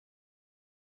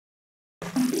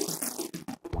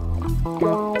Thank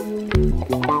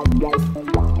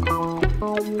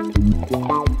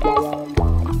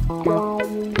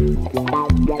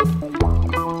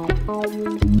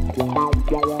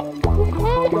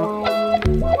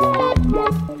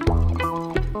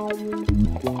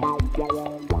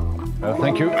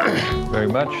you very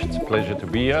much. It's a pleasure to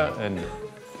be here. And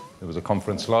there was a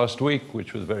conference last week,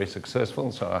 which was very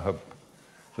successful, so I hope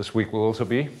this week will also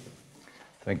be.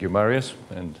 Thank you, Marius,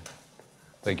 and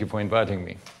thank you for inviting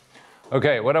me.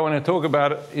 Okay, what I want to talk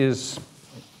about is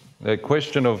the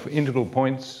question of integral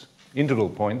points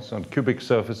on cubic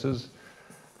surfaces.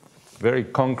 Very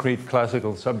concrete,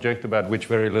 classical subject about which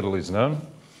very little is known.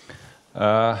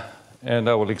 And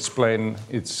I will explain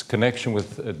its connection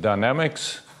with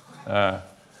dynamics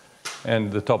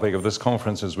and the topic of this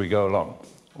conference as we go along.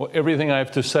 Well, everything I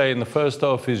have to say in the first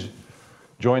half is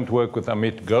joint work with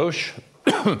Amit Ghosh,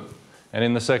 and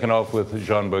in the second half with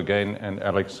Jean Bourgain and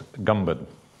Alex Gumbard.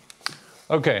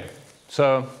 Okay,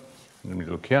 so let me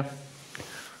look here,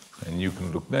 and you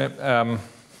can look there.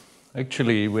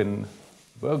 Actually, when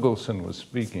Bergelsen was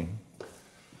speaking,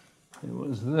 it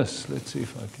was this. Let's see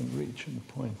if I can reach and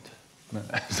point. No,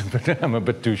 I'm a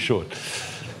bit too short.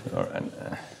 All right.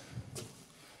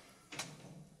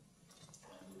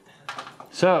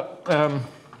 So,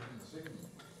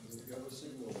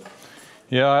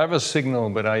 yeah, I have a signal,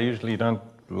 but I usually don't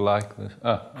like this.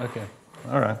 Oh, okay.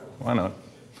 All right. Why not?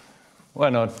 Why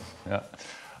not? Yeah.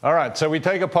 All right. So we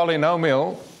take a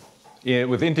polynomial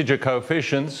with integer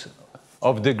coefficients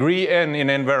of degree n in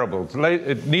n variables.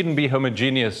 It needn't be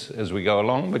homogeneous as we go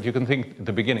along, but you can think at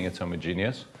the beginning it's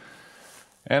homogeneous.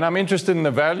 And I'm interested in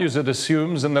the values it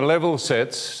assumes and the level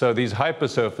sets, so these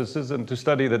hypersurfaces, and to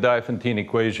study the Diophantine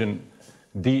equation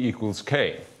d equals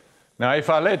k. Now, if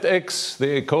I let x,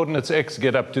 the coordinates x,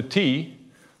 get up to t,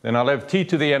 then I'll have t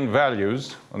to the n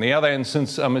values. On the other hand,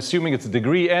 since I'm assuming it's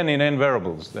degree n in n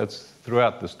variables, that's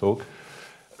throughout this talk,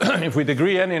 if we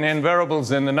degree n in n variables,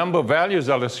 then the number of values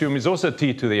I'll assume is also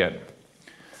t to the n.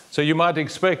 So you might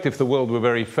expect, if the world were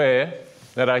very fair,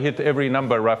 that I hit every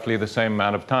number roughly the same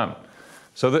amount of time.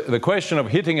 So the question of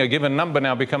hitting a given number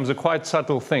now becomes a quite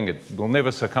subtle thing. It will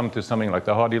never succumb to something like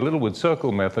the Hardy-Littlewood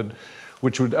circle method,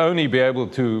 which would only be able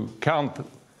to count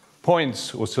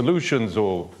points or solutions,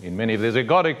 or in many of these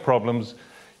ergodic problems,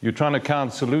 you're trying to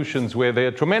count solutions where there are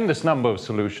a tremendous number of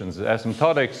solutions. The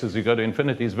asymptotics, as you go to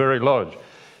infinity, is very large.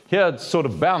 Here it's sort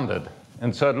of bounded,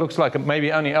 and so it looks like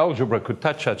maybe only algebra could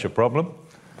touch such a problem,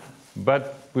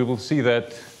 but we will see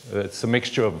that it's a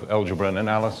mixture of algebra and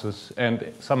analysis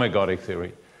and some ergodic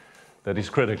theory that is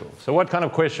critical. So what kind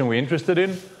of question are we interested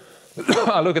in?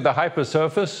 I look at the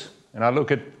hypersurface, and I look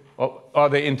at, are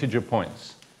there integer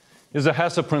points? Is the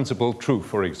Hasse principle true,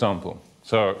 for example?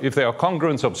 So if there are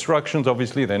congruence obstructions,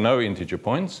 obviously there are no integer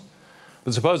points.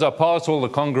 But suppose I pass all the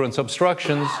congruence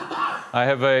obstructions,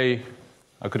 I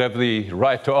could have the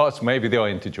right to ask, maybe there are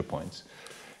integer points.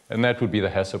 And that would be the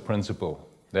Hasse principle,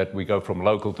 that we go from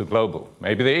local to global.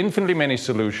 Maybe there are infinitely many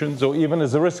solutions, or even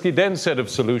as a risky dense set of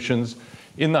solutions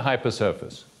in the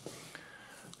hypersurface.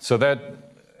 So that,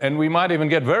 and we might even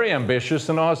get very ambitious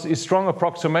and ask, is strong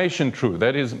approximation true?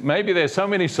 That is, maybe there's so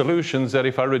many solutions that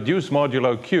if I reduce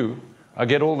modulo q, I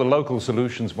get all the local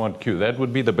solutions mod q. That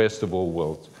would be the best of all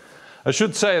worlds. I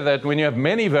should say that when you have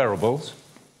many variables,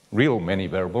 real many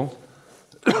variables,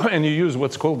 and you use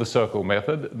what's called the circle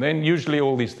method, then usually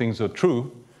all these things are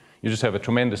true. You just have a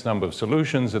tremendous number of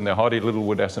solutions, and the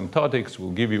Hardy-Littlewood asymptotics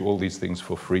will give you all these things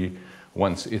for free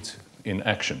once it's in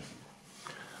action.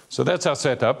 So that's our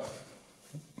setup.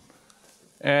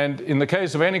 And in the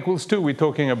case of n equals 2, we're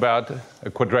talking about a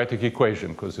quadratic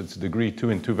equation, because it's degree 2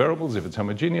 in 2 variables. If it's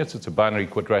homogeneous, it's a binary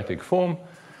quadratic form.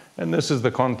 And this is the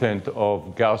content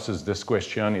of Gauss's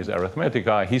Disquestioni's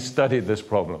Arithmetica. He studied this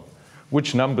problem.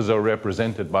 Which numbers are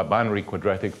represented by binary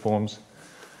quadratic forms?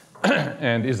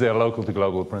 And is there a local to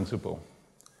global principle?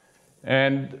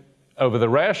 And over the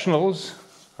rationals,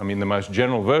 I mean, the most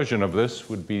general version of this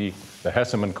would be the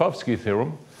Hasse-Minkowski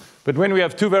theorem. But when we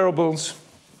have two variables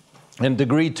in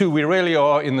degree 2, we really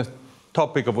are in the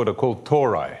topic of what are called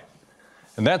tori.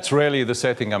 And that's really the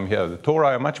setting I'm here. The tori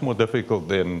are much more difficult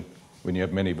than when you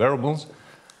have many variables.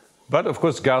 But of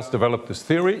course, Gauss developed this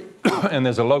theory, and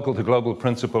there's a local to global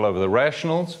principle over the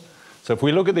rationals. So if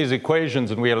we look at these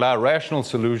equations and we allow rational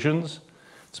solutions,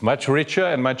 it's much richer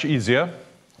and much easier,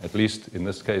 at least in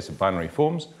this case of binary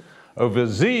forms. Over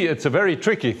Z, it's a very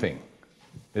tricky thing.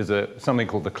 There's something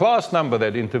called the class number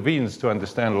that intervenes to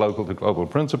understand local to global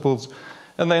principles,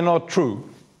 and they're not true.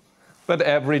 But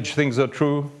average things are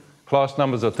true. Class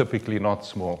numbers are typically not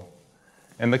small.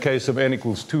 In the case of n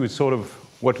equals 2, it's sort of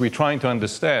what we're trying to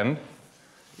understand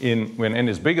when n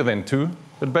is bigger than 2.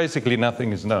 but basically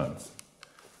nothing is known.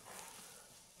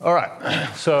 All right,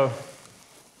 so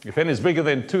if n is bigger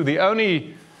than 2, the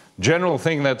only general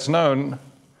thing that's known,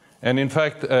 and in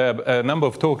fact a number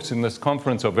of talks in this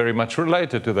conference are very much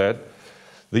related to that,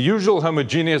 the usual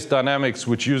homogeneous dynamics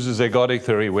which uses ergodic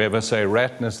theory, wherever, say,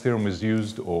 Ratner's theorem is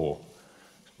used, or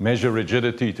measure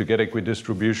rigidity to get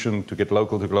equidistribution, to get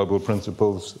local to global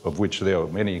principles, of which there are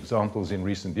many examples in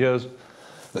recent years,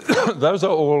 those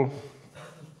are all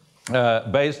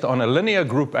based on a linear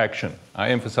group action. I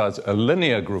emphasize a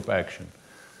linear group action.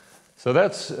 So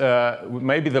that's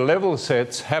maybe the level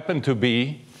sets happen to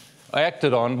be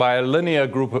acted on by a linear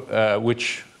group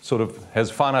which sort of has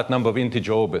finite number of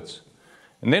integer orbits.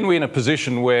 And then we're in a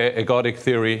position where ergodic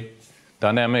theory,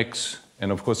 dynamics,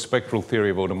 and of course spectral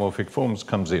theory of automorphic forms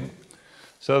comes in.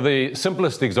 So the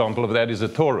simplest example of that is a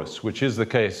torus, which is the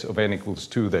case of n equals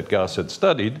 2 that Gauss had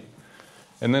studied.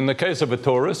 And in the case of a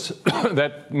torus,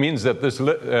 that means that this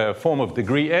form of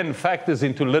degree n factors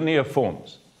into linear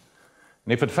forms.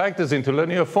 And if it factors into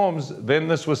linear forms, then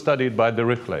this was studied by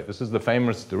Dirichlet. This is the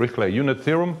famous Dirichlet unit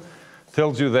theorem.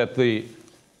 Tells you that the,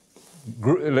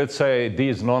 let's say D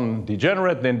is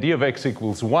non-degenerate, then D of x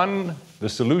equals 1. The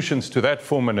solutions to that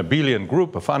form an abelian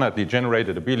group, a finitely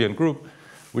generated abelian group,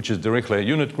 which is Dirichlet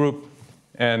unit group.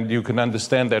 And you can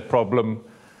understand that problem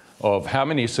of how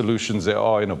many solutions there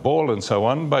are in a ball and so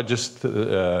on by just,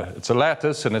 it's a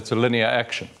lattice and it's a linear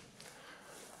action.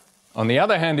 On the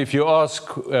other hand, if you ask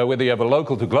whether you have a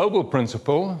local to global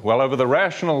principle, well, over the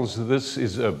rationals, this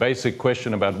is a basic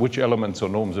question about which elements are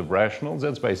norms of rationals.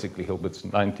 That's basically Hilbert's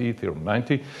 90, theorem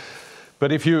 90.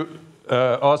 But if you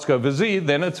ask over Z,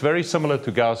 then it's very similar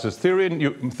to Gauss's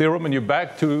theorem, and you're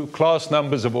back to class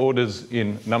numbers of orders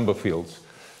in number fields.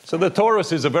 So the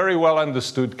torus is a very well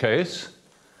understood case,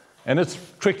 and it's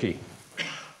tricky.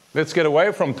 Let's get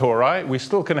away from tori. We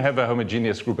still can have a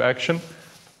homogeneous group action.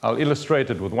 I'll illustrate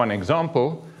it with one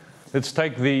example. Let's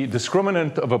take the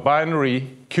discriminant of a binary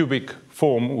cubic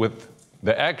form with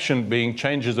the action being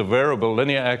changes of variable,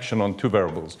 linear action on two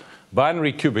variables.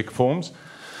 Binary cubic forms.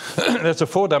 That's a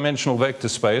four-dimensional vector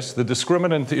space. The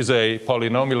discriminant is a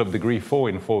polynomial of degree 4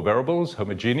 in 4 variables,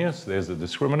 homogeneous. There's the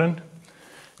discriminant.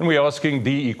 And we're asking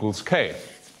D equals K.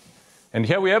 And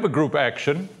here we have a group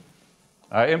action.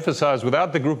 I emphasize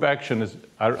without the group action,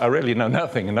 I really know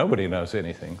nothing and nobody knows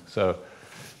anything. So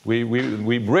we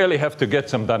really have to get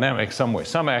some dynamics somewhere,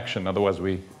 some action, otherwise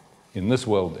we, in this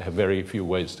world, have very few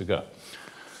ways to go.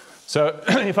 So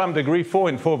if I'm degree 4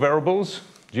 in 4 variables,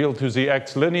 GL2Z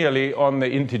acts linearly on the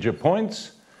integer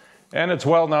points, and it's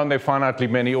well known they're finitely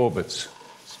many orbits.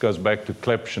 This goes back to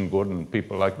Klepsch and Gordon and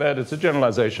people like that. It's a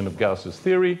generalization of Gauss's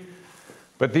theory.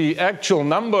 But the actual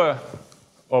number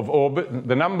of orbit,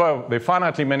 the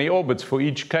finitely many orbits for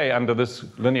each k under this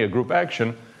linear group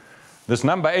action, this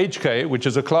number hk, which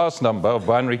is a class number of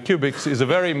binary cubics, is a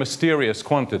very mysterious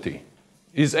quantity.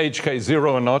 Is hk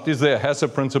 0 or not? Is there a Hasse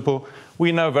principle?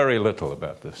 We know very little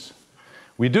about this.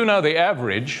 We do know the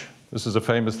average. This is a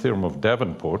famous theorem of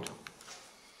Davenport.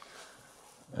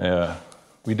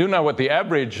 We do know what the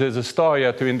average, there's a star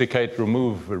here to indicate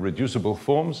remove reducible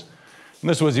forms. And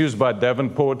this was used by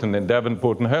Davenport and then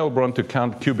Davenport and Heilbronn to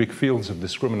count cubic fields of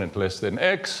discriminant less than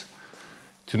x,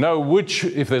 to know which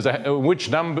k's are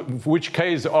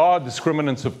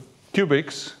discriminants of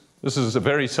cubics. This is a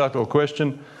very subtle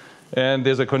question, and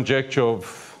there's a conjecture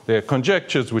of, there are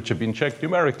conjectures which have been checked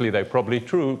numerically. They're probably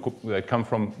true. They come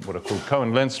from what are called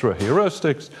Cohen-Lenstra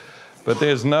heuristics, but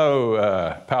there's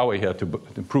no power here to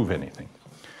prove anything.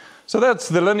 So that's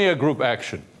the linear group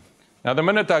action. Now, the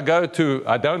minute I go to,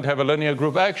 I don't have a linear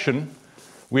group action,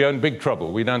 we are in big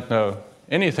trouble. We don't know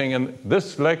anything. And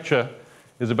this lecture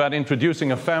is about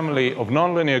introducing a family of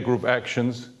nonlinear group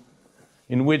actions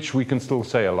in which we can still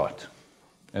say a lot.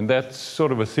 And that's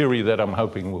sort of a theory that I'm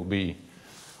hoping will be,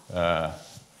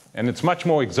 and it's much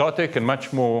more exotic and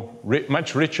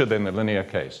much richer than the linear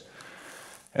case.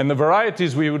 And the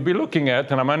varieties we would be looking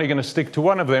at, and I'm only going to stick to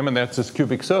one of them, and that's this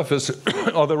cubic surface,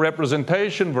 are the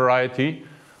representation variety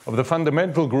of the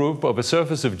fundamental group of a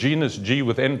surface of genus G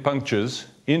with n punctures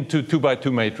into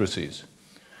 2x2 matrices.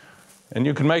 And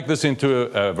you can make this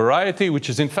into a variety which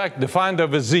is in fact defined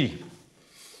over Z.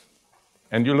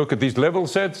 And you look at these level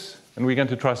sets, and we're going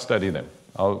to try to study them.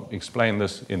 I'll explain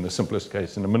this in the simplest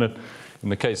case in a minute, in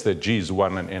the case that G is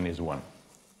 1 and n is 1.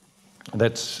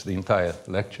 That's the entire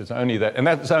lecture. It's only that, and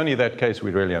that's only that case we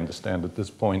really understand at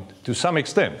this point to some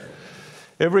extent.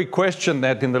 Every question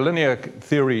that in the linear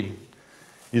theory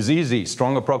is easy,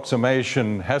 strong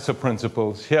approximation, Hasse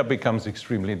principles, here becomes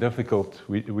extremely difficult.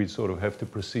 We sort of have to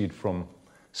proceed from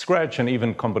scratch, and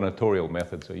even combinatorial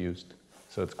methods are used.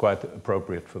 So it's quite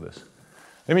appropriate for this.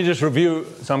 Let me just review.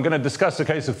 So I'm going to discuss the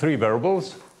case of 3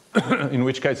 variables, in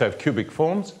which case I have cubic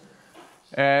forms.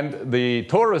 And the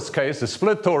torus case, the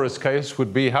split torus case,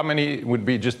 would be how many, would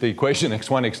be just the equation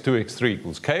x1, x2, x3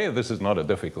 equals k. This is not a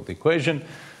difficult equation.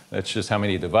 That's just how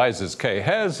many divisors k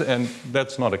has, and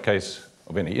that's not a case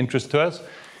of any interest to us.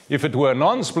 If it were a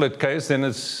non-split case, then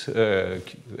it's,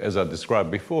 as I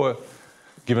described before,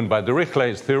 given by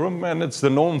Dirichlet's theorem, and it's the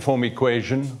norm form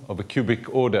equation of a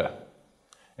cubic order.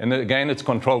 And again, it's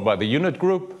controlled by the unit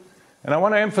group. And I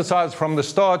want to emphasize from the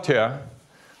start here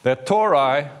that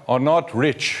tori are not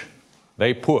rich,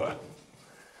 they're poor.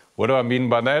 What do I mean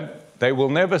by that? They will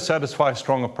never satisfy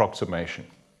strong approximation.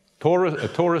 A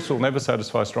torus will never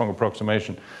satisfy strong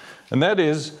approximation. And that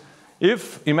is,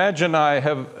 if, imagine I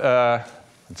have,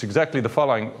 it's exactly the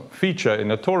following feature. In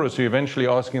a torus, you're eventually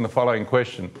asking the following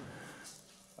question.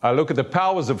 I look at the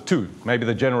powers of 2. Maybe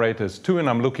the generator is 2, and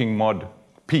I'm looking mod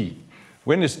p.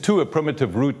 When is 2 a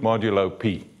primitive root modulo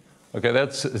p? Okay,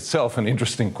 that's itself an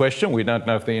interesting question. We don't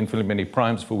know if there are infinitely many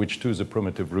primes for which 2 is a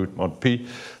primitive root mod p.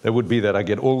 That would be that I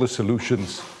get all the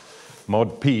solutions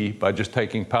mod p by just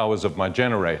taking powers of my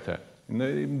generator. In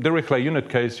the Dirichlet unit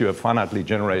case, you have finitely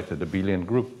generated abelian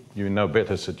group. You're in no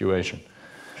better situation.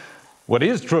 What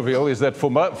is trivial is that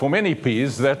for many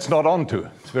p's, that's not onto.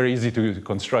 It's very easy to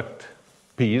construct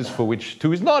p's for which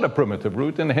 2 is not a primitive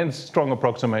root, and hence strong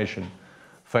approximation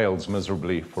fails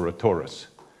miserably for a torus.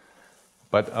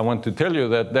 But I want to tell you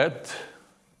that that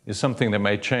is something that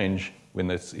may change when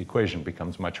this equation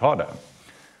becomes much harder.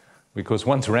 Because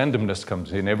once randomness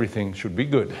comes in, everything should be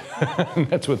good.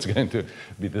 That's what's going to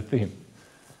be the theme.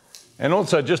 And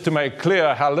also, just to make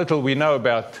clear how little we know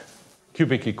about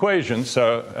cubic equations,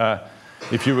 so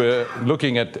if you were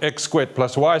looking at x squared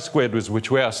plus y squared, which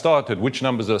where I started, which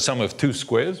numbers are sum of 2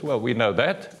 squares? Well, we know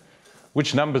that.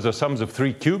 Which numbers are sums of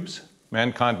 3 cubes?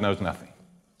 Mankind knows nothing.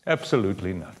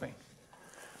 Absolutely nothing.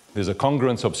 There's a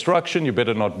congruence obstruction. You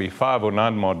better not be 5 or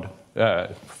 9 mod,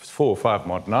 4 or 5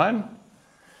 mod 9.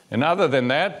 And other than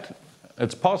that,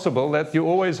 it's possible that you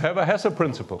always have a Hasse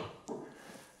principle.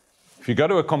 If you go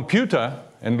to a computer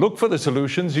and look for the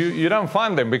solutions, you don't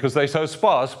find them because they're so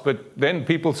sparse. But then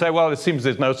people say, well, it seems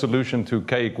there's no solution to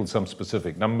k equals some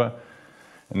specific number.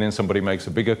 And then somebody makes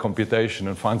a bigger computation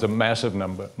and finds a massive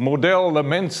number. Mordell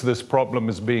laments this problem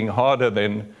as being harder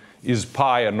than is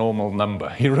pi a normal number.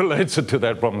 He relates it to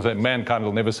that problem, saying mankind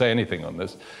will never say anything on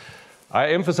this.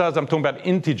 I emphasize I'm talking about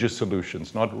integer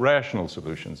solutions, not rational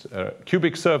solutions.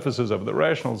 Cubic surfaces of the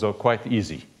rationals are quite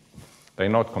easy. They're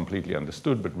not completely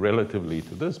understood, but relatively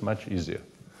to this, much easier.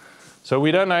 So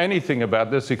we don't know anything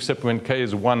about this except when k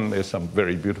is 1, there's some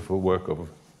very beautiful work of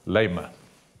Lehmer.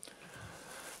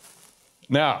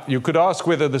 Now, you could ask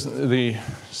whether the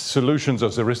solutions are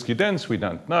Zariski dense. We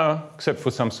don't know, except for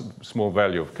some small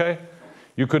value of k.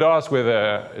 You could ask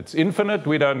whether it's infinite.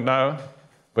 We don't know.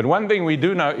 But one thing we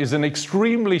do know is an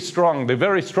extremely strong, the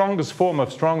very strongest form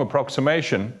of strong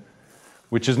approximation,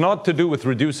 which is not to do with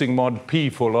reducing mod p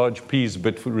for large p's,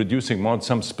 but for reducing mod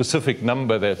some specific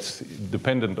number that's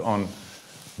dependent on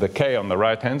the k on the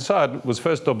right-hand side, was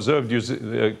first observed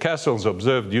using, Cassel's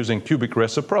observed using cubic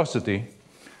reciprocity.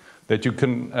 That you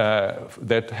can,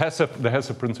 that the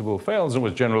Hasse principle fails and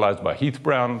was generalized by Heath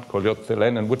Brown, Colliot,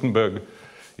 Thelen, and Wittenberg,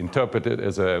 interpreted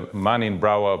as a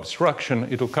Manin-Brauer obstruction.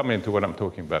 It'll come into what I'm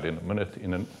talking about in a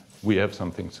minute. We have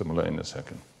something similar in a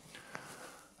second.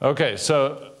 Okay,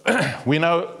 so we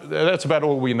know, that's about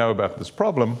all we know about this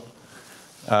problem.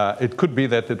 It could be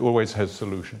that it always has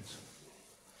solutions.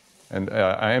 And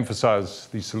I emphasize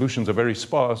these solutions are very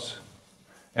sparse.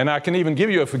 And I can even give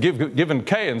you a given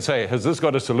k and say, has this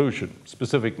got a solution,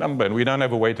 specific number, and we don't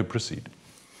have a way to proceed.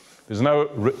 There's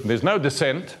no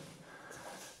descent,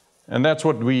 and that's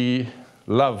what we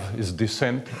love is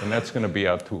descent, and that's going to be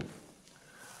our tool.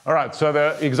 All right, so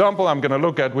the example I'm going to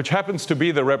look at, which happens to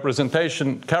be the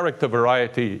representation character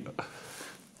variety,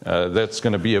 that's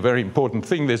going to be a very important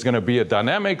thing. There's going to be a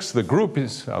dynamics. The group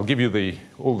is, I'll give you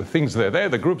all the things that are there.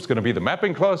 The group's going to be the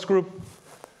mapping class group.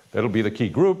 That'll be the key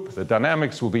group. The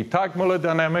dynamics will be Teichmuller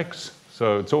dynamics.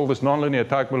 So it's all this nonlinear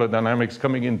Teichmuller dynamics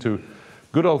coming into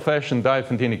good old-fashioned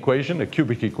Diophantine equation, a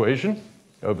cubic equation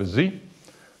over Z.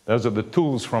 Those are the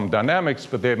tools from dynamics,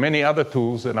 but there are many other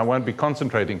tools, and I won't be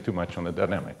concentrating too much on the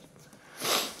dynamics.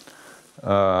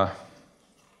 Yeah,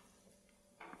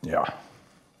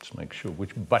 just make sure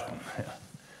which button.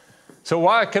 So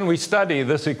why can we study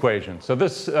this equation? So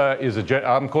this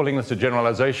I'm calling this a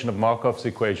generalization of Markoff's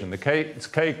equation. The k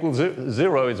equals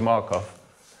 0 is Markoff,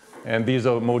 and these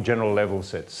are more general level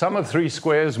sets. Sum of 3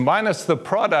 squares minus the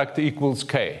product equals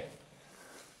k.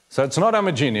 So it's not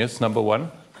homogeneous, number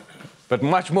one, but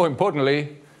much more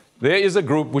importantly, there is a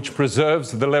group which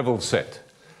preserves the level set.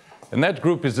 And that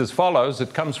group is as follows.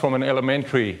 It comes from an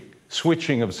elementary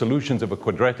switching of solutions of a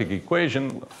quadratic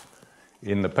equation.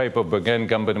 In the paper of Bergen,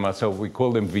 Gumbert, and myself, we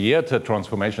call them Vieta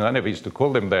transformations. I never used to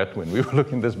call them that when we were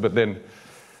looking at this, but then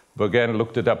Bergen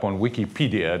looked it up on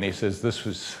Wikipedia, and he says this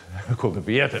was called the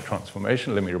Vieta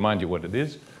transformation. Let me remind you what it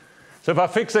is. So if I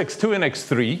fix x2 and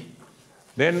x3,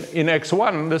 then in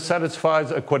x1, this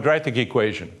satisfies a quadratic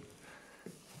equation.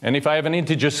 And if I have an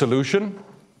integer solution,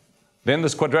 then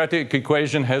this quadratic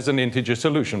equation has an integer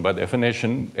solution, by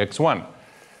definition, x1.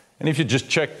 And if you just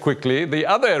check quickly, the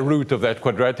other root of that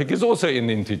quadratic is also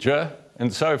an integer.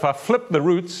 And so if I flip the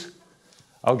roots,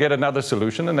 I'll get another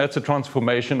solution, and that's a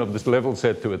transformation of this level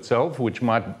set to itself,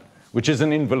 which is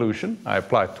an involution. I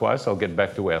apply it twice, I'll get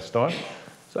back to where I start.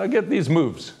 So I get these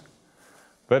moves.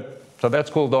 So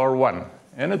that's called R1.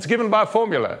 And it's given by a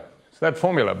formula. It's that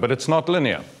formula, but it's not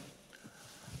linear.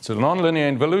 It's a nonlinear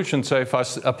involution, so if I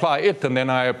apply it, and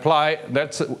then I apply,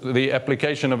 that's the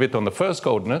application of it on the first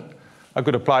coordinate, I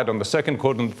could apply it on the second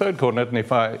coordinate, the third coordinate, and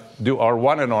if I do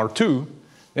R1 and R2,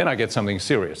 then I get something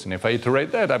serious. And if I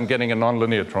iterate that, I'm getting a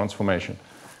nonlinear transformation.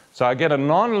 So I get a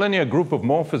nonlinear group of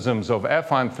morphisms of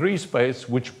affine 3 space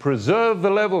which preserve the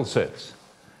level sets.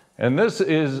 And this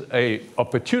is an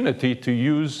opportunity to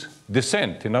use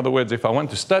descent. In other words, if I want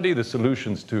to study the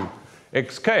solutions to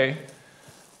xk,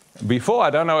 before, I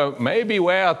don't know, maybe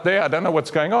way out there, I don't know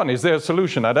what's going on. Is there a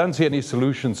solution? I don't see any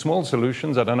solutions, small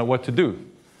solutions. I don't know what to do.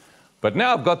 But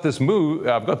now I've got this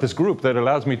group that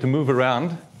allows me to move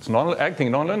around. It's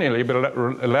acting non-linearly, but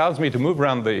it allows me to move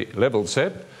around the level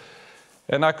set.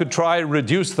 And I could try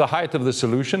reduce the height of the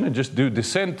solution and just do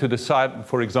descent to decide,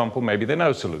 for example, maybe there are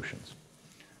no solutions.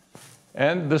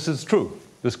 And this is true.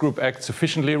 This group acts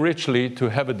sufficiently richly to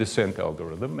have a descent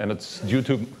algorithm, and it's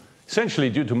essentially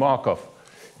due to Markoff.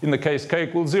 In the case k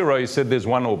equals 0, he said there's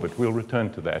one orbit. We'll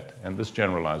return to that, and this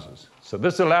generalizes. So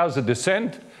this allows a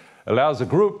descent, allows a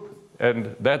group,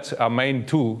 and that's our main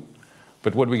tool.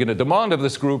 But what we're going to demand of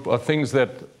this group are things that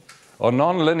are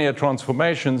nonlinear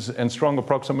transformations and strong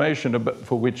approximation,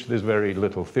 for which there's very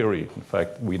little theory. In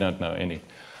fact, we don't know any.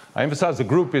 I emphasize the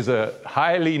group is a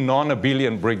highly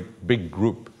non-abelian big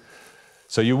group.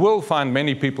 So you will find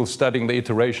many people studying the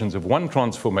iterations of one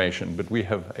transformation, but we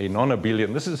have a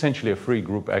non-abelian. This is essentially a free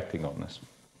group acting on this.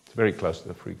 It's very close to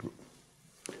the free group.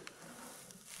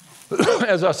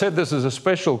 As I said, this is a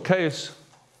special case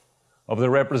of the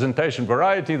representation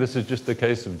variety. This is just the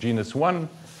case of genus 1.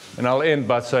 And I'll end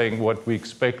by saying what we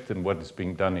expect and what is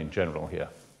being done in general here.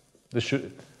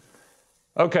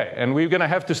 Okay, and we're going to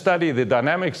have to study the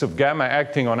dynamics of gamma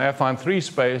acting on affine 3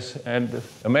 space, and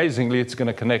amazingly, it's going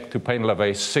to connect to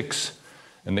Paine-Lavée 6,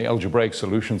 and the algebraic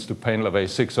solutions to Paine-Lavée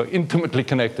 6 are intimately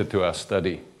connected to our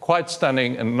study. Quite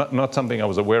stunning, and not something I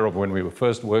was aware of when we were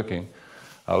first working.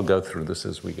 I'll go through this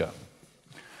as we go.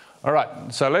 All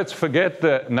right, so let's forget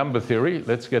the number theory.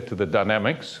 Let's get to the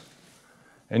dynamics.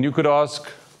 And you could ask,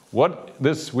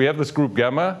 we have this group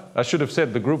gamma. I should have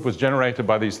said the group was generated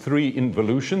by these 3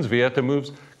 involutions, Vieta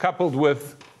moves, coupled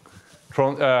with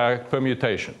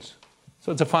permutations.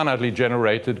 So it's a finitely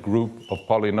generated group of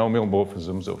polynomial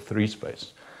morphisms of 3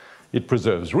 space. It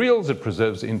preserves reals, it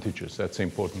preserves integers. That's the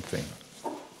important thing.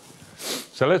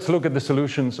 So let's look at the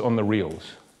solutions on the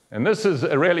reals. And this is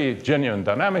a really genuine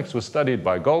dynamics, was studied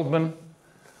by Goldman.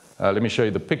 Let me show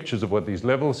you the pictures of what these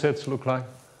level sets look like.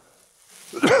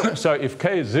 So if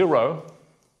k is 0,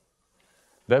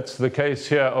 that's the case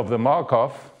here of the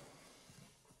Markoff.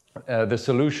 The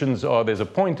solutions are, there's a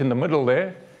point in the middle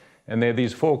there, and there are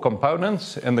these 4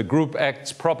 components, and the group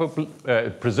acts properly,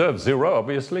 it preserves 0,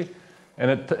 obviously,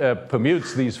 and it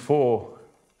permutes these 4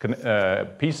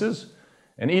 pieces,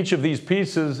 and each of these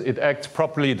pieces, it acts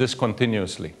properly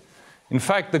discontinuously. In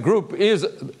fact, the group is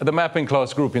the mapping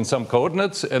class group in some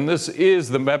coordinates, and this is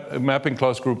the mapping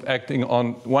class group acting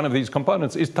on one of these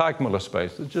components is Teichmuller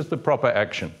space. It's just the proper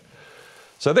action.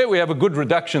 So there we have a good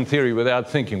reduction theory without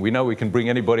thinking. We know we can bring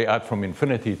anybody out from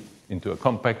infinity into a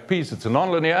compact piece. It's a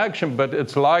nonlinear action, but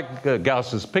it's like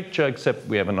Gauss's picture, except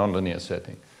we have a nonlinear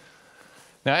setting.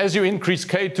 Now, as you increase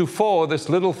k to 4, this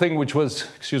little thing which was,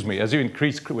 as you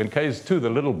increase, when k is 2, the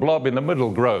little blob in the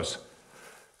middle grows.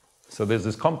 So there's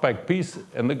this compact piece,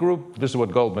 and the group, this is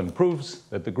what Goldman proves,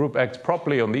 that the group acts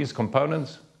properly on these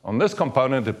components. On this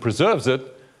component, it preserves it.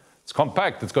 It's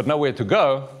compact. It's got nowhere to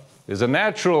go. There's a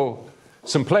natural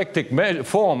symplectic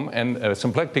form and a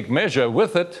symplectic measure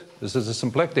with it. This is a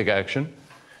symplectic action.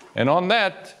 And on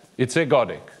that, it's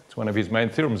ergodic. It's one of his main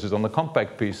theorems is on the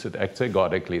compact piece, it acts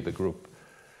ergodically, the group,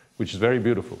 which is very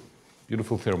beautiful.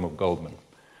 Beautiful theorem of Goldman.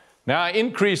 Now I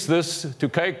increase this to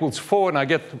k equals 4, and I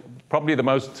get probably the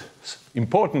most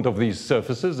important of these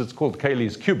surfaces. It's called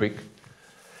Cayley's cubic.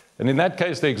 And in that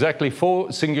case, there are exactly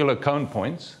 4 singular cone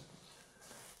points.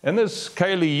 And this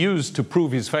Cayley used to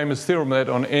prove his famous theorem that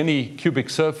on any cubic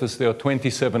surface there are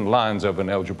 27 lines over an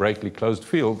algebraically closed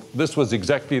field. This was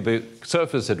exactly the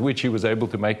surface at which he was able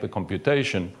to make the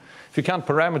computation. If you count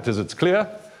parameters, it's clear,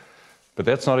 but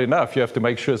that's not enough. You have to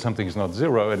make sure something is not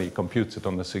 0, and he computes it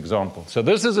on this example. So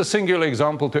this is a singular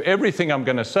example to everything I'm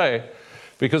going to say,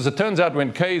 because it turns out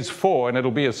when k is 4, and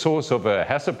it'll be a source of a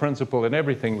Hasse principle and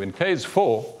everything, when k is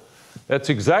 4, that's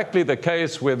exactly the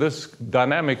case where this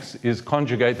dynamics is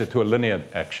conjugated to a linear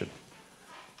action.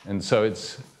 And so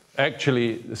it's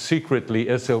actually secretly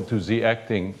SL2Z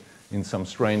acting in some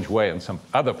strange way in some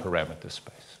other parameter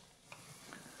space.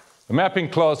 The mapping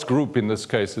class group in this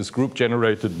case, this group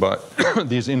generated by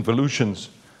these involutions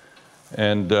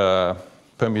and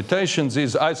permutations,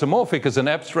 is isomorphic as an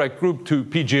abstract group to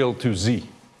PGL2Z.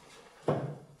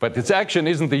 But its action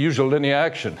isn't the usual linear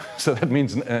action. So that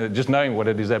means just knowing what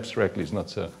it is abstractly is not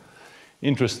so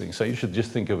interesting. So you should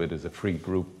just think of it as a free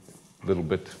group, a little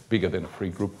bit bigger than a free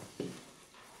group.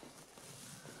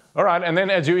 All right, and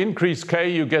then as you increase k,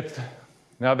 you get,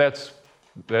 now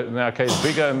k is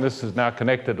bigger, and this is now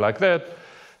connected like that.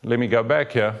 Let me go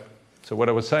back here. So what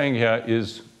I was saying here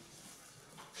is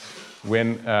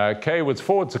when k was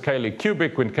 4, it's a Cayley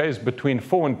cubic. When k is between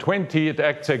 4 and 20, it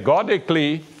acts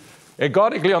ergodically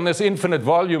on this infinite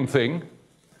volume thing,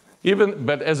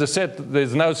 but as a set,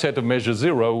 there's no set of measure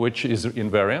 0, which is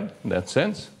invariant in that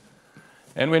sense.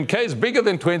 And when k is bigger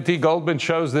than 20, Goldman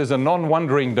shows there's a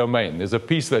non-wandering domain. There's a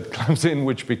piece that comes in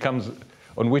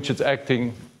on which it's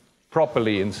acting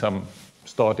properly in some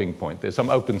starting point. There's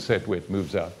some open set where it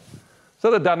moves out.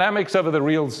 So the dynamics over the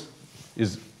reals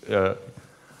is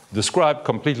described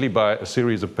completely by a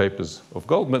series of papers of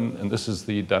Goldman, and this is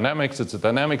the dynamics. It's the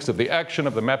dynamics of the action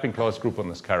of the mapping class group on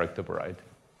this character variety.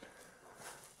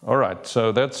 All right,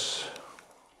 so that's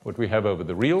what we have over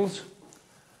the reals.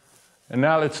 And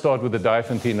now let's start with the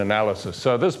Diophantine analysis.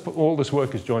 So all this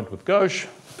work is joined with Gauche,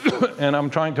 and I'm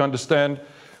trying to understand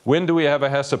when do we have a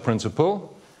Hasse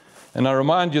principle. And I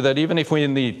remind you that even if we're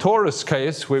in the torus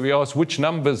case, where we ask which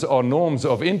numbers are norms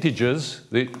of integers,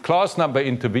 the class number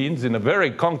intervenes in a very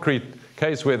concrete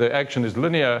case where the action is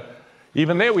linear.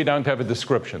 Even there, we don't have a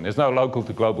description. There's no local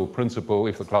to global principle.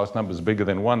 If the class number is bigger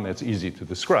than 1, that's easy to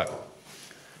describe.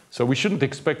 So we shouldn't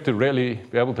expect to really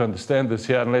be able to understand this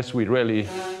here unless we really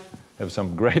have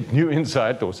some great new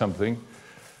insight or something.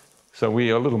 So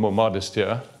we are a little more modest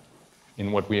here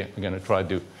in what we're going to try to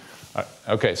do.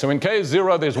 Okay, so when k is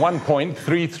 0, there's 1 point,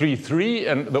 3, 3, 3,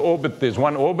 and the orbit, there's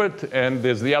 1 orbit, and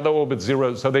there's the other orbit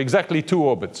 0, so there are exactly 2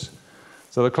 orbits.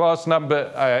 So the class number,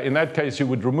 in that case, you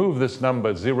would remove this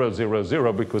number 0, 0,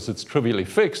 0 because it's trivially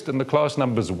fixed, and the class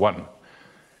number is 1. And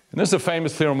this is a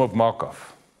famous theorem of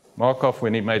Markoff. Markoff,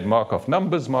 when he made Markoff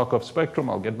numbers, Markoff spectrum,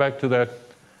 I'll get back to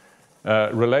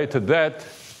that, related that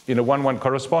in a 1-1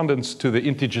 correspondence to the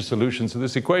integer solutions of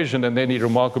this equation, and then he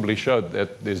remarkably showed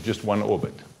that there's just 1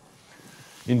 orbit.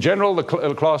 In general, the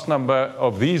class number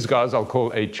of these guys I'll call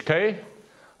HK.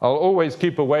 I'll always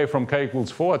keep away from k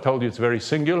equals 4. I told you it's very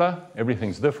singular.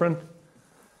 Everything's different.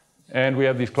 And we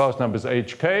have these class numbers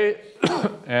HK.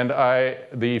 And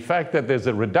the fact that there's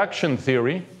a reduction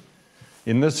theory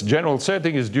in this general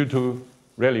setting is due to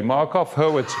really Markoff.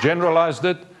 Hurwitz generalized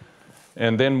it.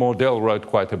 And then Mordell wrote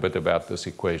quite a bit about this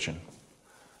equation.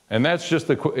 And that's just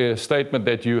a statement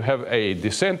that you have a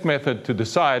descent method to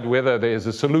decide whether there's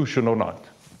a solution or not.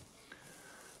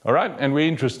 All right, and we're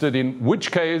interested in for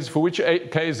which case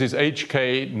is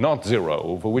HK not 0,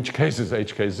 or for which case is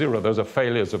HK 0. Those are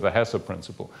failures of the Hasse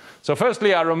principle. So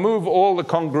firstly, I remove all the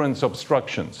congruence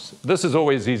obstructions. This is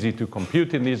always easy to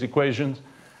compute in these equations,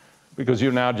 because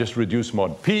you now just reduce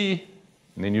mod P,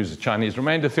 and then use the Chinese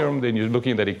remainder theorem, then you're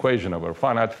looking at that equation over a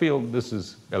finite field. This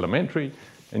is elementary.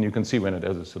 And you can see when it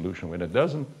has a solution, when it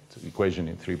doesn't. It's an equation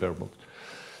in 3 variables.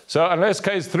 So unless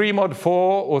k is 3 mod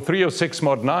 4 or 3 or 6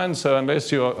 mod 9, so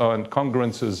unless your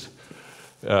congruence is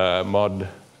mod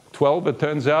 12, it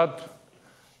turns out,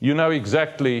 you know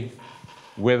exactly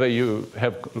whether you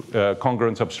have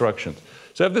congruence obstructions.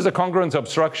 So if there's a congruence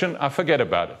obstruction, I forget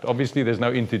about it. Obviously, there's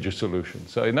no integer solution.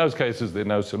 So in those cases, there are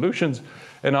no solutions.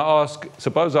 And I ask,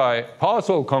 suppose I pass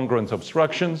all congruence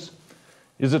obstructions,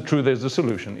 is it true there's a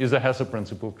solution? Is the Hasse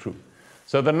principle true?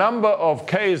 So the number of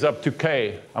k's up to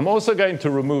k, I'm also going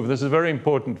to remove, this is very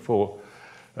important for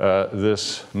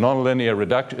this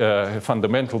nonlinear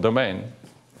fundamental domain.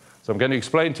 So I'm going to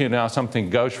explain to you now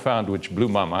something Gauche found which blew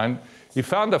my mind. He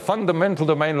found a fundamental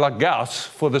domain like Gauss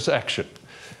for this action.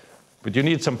 But you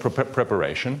need some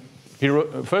preparation.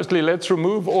 Firstly, let's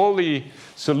remove all the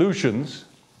solutions,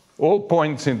 all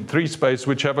points in 3 space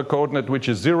which have a coordinate which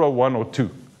is 0, 1, or 2,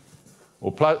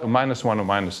 or plus, or minus 1 or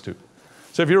minus 2.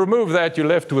 So if you remove that, you're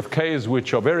left with k's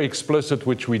which are very explicit,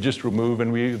 which we just remove,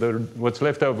 and what's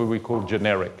left over we call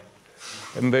generic.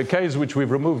 And the k's which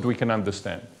we've removed we can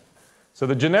understand. So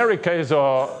the generic k's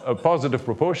are a positive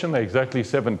proportion. They're exactly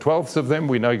 7/12 of them.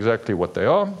 We know exactly what they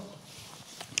are.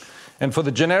 And for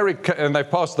the generic, and they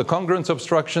pass the congruence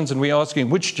obstructions, and we're asking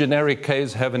which generic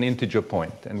k's have an integer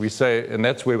point. And we say, and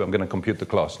that's where I'm going to compute the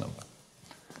class number.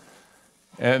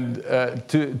 And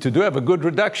to have a good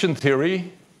reduction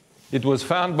theory, it was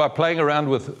found by playing around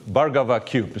with Bhargava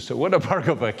cubes. So what are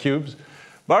Bhargava cubes?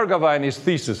 Bhargava in his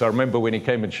thesis, I remember when he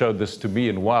came and showed this to me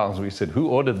in Wiles, we said, who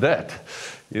ordered that?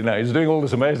 You know, he's doing all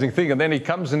this amazing thing, and then he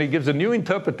comes and he gives a new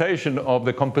interpretation of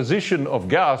the composition of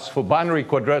Gauss for binary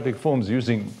quadratic forms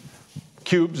using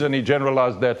cubes, and he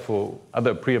generalized that for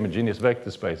other pre-homogeneous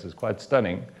vector spaces. Quite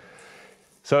stunning.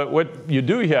 So what you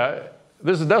do here,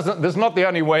 this is not the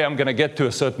only way I'm going to get to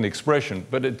a certain expression,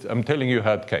 but I'm telling you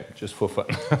how it came, just for fun.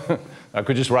 I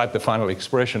could just write the final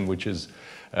expression, which is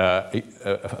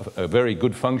a very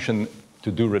good function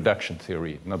to do reduction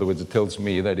theory. In other words, it tells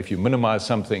me that if you minimize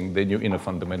something, then you're in a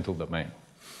fundamental domain.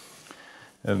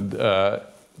 And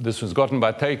this was gotten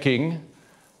by taking,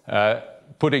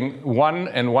 putting 1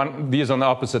 and 1, these on the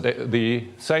opposite, the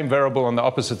same variable on the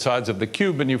opposite sides of the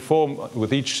cube, and you form,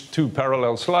 with each 2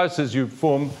 parallel slices, you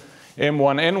form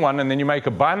M1, N1, and then you make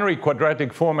a binary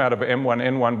quadratic form out of M1,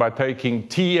 N1 by taking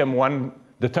Tm1,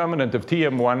 determinant of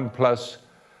Tm1 plus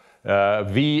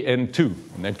Vn2.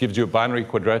 And that gives you a binary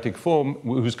quadratic form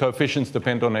whose coefficients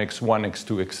depend on x1,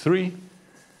 x2, x3.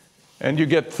 And you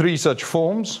get 3 such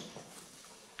forms.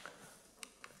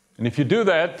 And if you do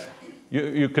that,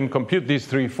 you can compute these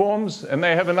 3 forms, and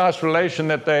they have a nice relation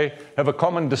that they have a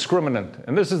common discriminant.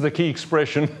 And this is the key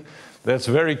expression that's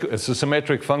it's a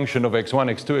symmetric function of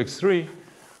x1, x2, x3,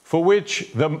 for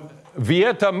which the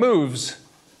Vieta moves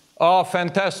are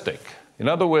fantastic. In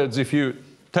other words, if you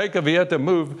take a Vieta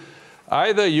move,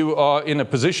 either you are in a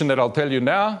position that I'll tell you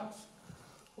now,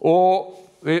 or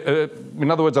in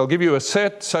other words, I'll give you a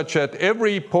set such that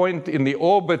every point in the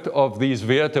orbit of these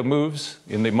Vieta moves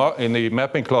in the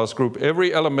mapping class group,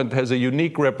 every element has a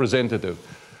unique representative.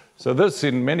 So this,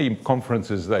 in many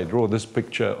conferences, they draw this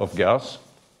picture of Gauss,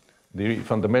 the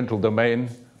fundamental domain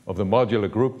of the modular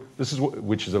group. This is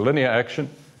which is a linear action,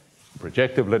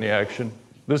 projective linear action.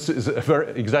 This is a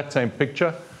very exact same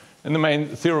picture. And the main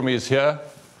theorem is here,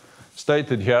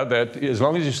 stated here, that as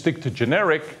long as you stick to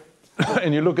generic,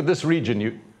 and you look at this region,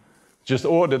 you just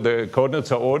ordered, the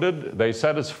coordinates are ordered, they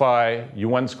satisfy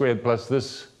u1 squared plus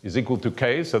this is equal to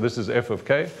k, so this is f of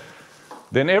k.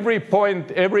 Then every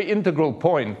point, every integral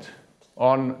point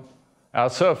on our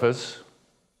surface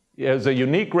has a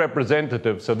unique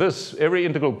representative. So this, every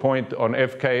integral point on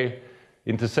fk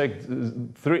intersects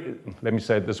let me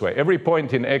say it this way, every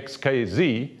point in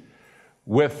xkz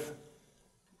with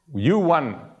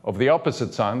u1 of the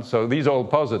opposite sign, so these are all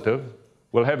positive,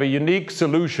 will have a unique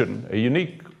solution, a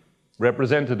unique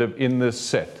representative in this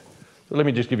set. So let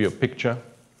me just give you a picture.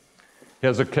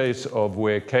 Here's a case of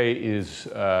where k is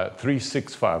 3,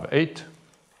 6, 5, 8.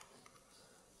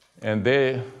 And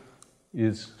there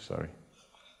is, sorry.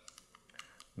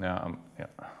 Now, yeah.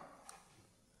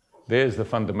 There's the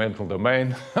fundamental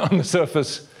domain on the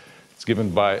surface. It's given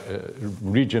by a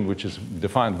region which is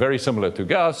defined very similar to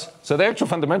Gauss. So the actual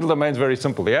fundamental domain is very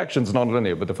simple. The action's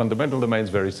nonlinear, but the fundamental domain is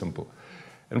very simple.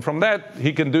 And from that,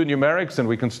 he can do numerics, and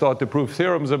we can start to prove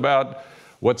theorems about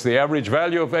what's the average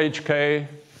value of hk,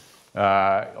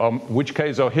 which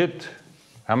k's are hit,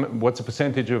 what's the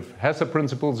percentage of Hasse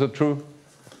principles are true,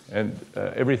 and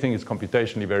everything is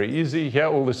computationally very easy. Here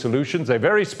are all the solutions. They're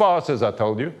very sparse, as I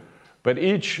told you, but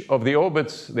each of the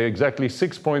orbits, there are exactly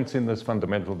 6 points in this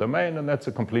fundamental domain, and that's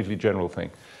a completely general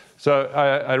thing. So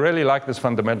I really like this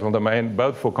fundamental domain,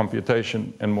 both for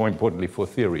computation and, more importantly, for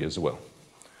theory as well.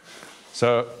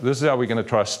 So this is how we're going to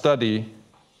try to study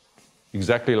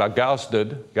exactly like Gauss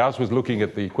did. Gauss was looking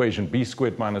at the equation b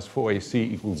squared minus 4ac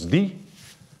equals d.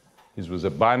 This was a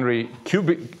binary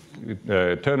cubic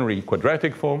ternary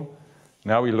quadratic form.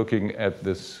 Now we're looking at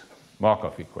this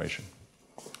Markoff equation.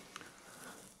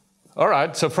 All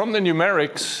right, so from the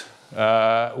numerics,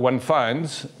 one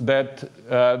finds that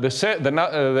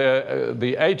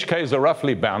the hk's are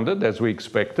roughly bounded, as we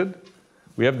expected.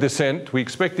 We have descent. We're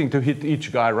expecting to hit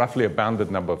each guy roughly a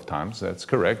bounded number of times. That's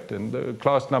correct. And the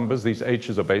class numbers, these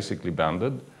h's are basically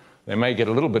bounded. They may get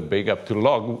a little bit big, up to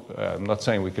log. I'm not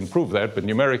saying we can prove that, but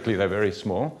numerically they're very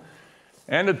small.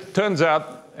 And it turns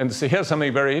out and so here's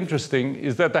something very interesting,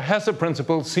 is that the Hasse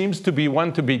principle seems to be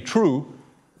one to be true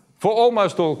for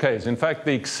almost all cases. In fact,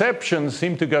 the exceptions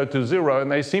seem to go to 0,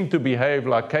 and they seem to behave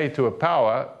like k to a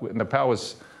power, and the power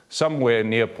is somewhere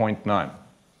near 0.9.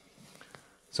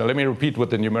 So let me repeat what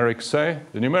the numerics say.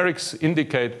 The numerics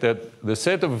indicate that the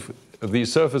set of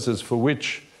these surfaces for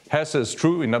which Hasse is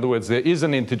true, in other words, there is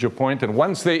an integer point, and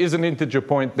once there is an integer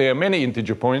point, there are many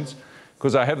integer points,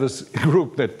 because I have this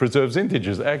group that preserves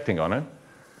integers acting on it,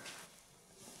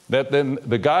 that then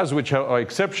the guys which are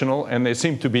exceptional, and there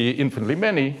seem to be infinitely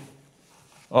many,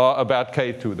 are about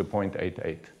k to the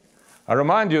 0.88. I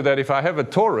remind you that if I have a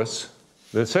torus,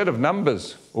 the set of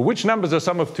numbers, or which numbers are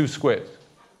sum of two squares,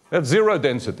 that's 0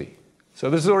 density. So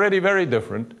this is already very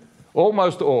different.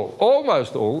 Almost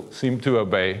all seem to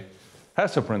obey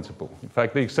Hasse principle. In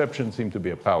fact, the exceptions seem to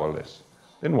be a power less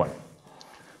than 1.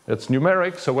 That's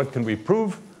numeric, so what can we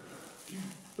prove?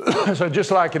 So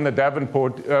just like in the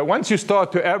Davenport, once you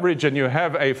start to average and you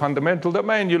have a fundamental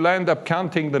domain, you'll end up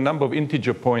counting the number of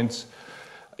integer points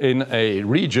in a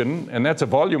region, and that's a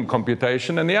volume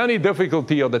computation. And the only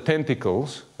difficulty are the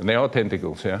tentacles, and there are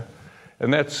tentacles here,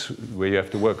 and that's where you have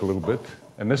to work a little bit.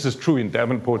 And this is true in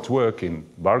Davenport's work, in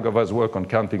Bhargava's work on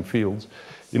counting fields.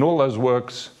 In all those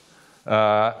works,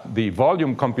 the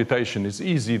volume computation is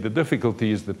easy. The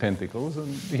difficulty is the tentacles.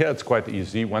 And here it's quite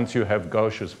easy once you have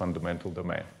Gauch's fundamental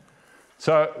domain.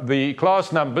 So the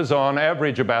class numbers are on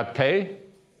average about k.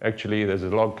 Actually, there's a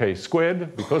log k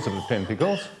squared because of the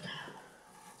tentacles,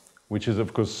 which is,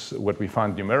 of course, what we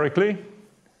find numerically.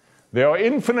 There are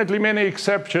infinitely many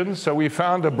exceptions. So we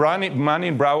found a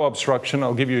Manin-Brauer obstruction.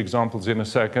 I'll give you examples in a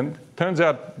second. Turns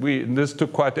out this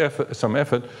took quite some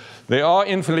effort. There are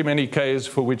infinitely many k's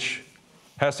for which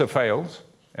Hasse fails.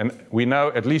 And we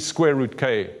know at least square root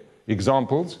k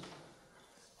examples,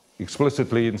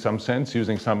 explicitly in some sense,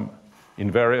 using some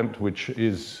invariant, which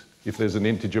is, if there's an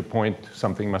integer point,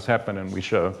 something must happen. And we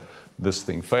show this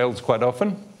thing fails quite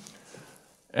often.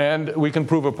 And we can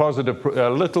prove a positive,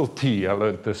 little t. I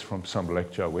learned this from some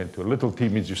lecture I went to. A little t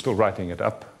means you're still writing it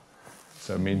up.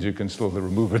 So it means you can still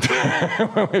remove it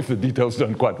if the details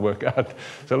don't quite work out.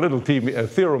 So a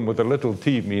theorem with a little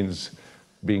t means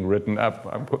being written up.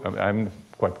 I'm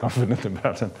quite confident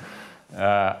about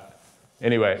it.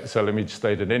 Anyway, so let me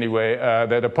state it anyway,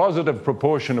 that a positive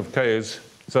proportion of k's,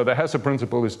 so the Hasse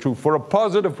principle is true for a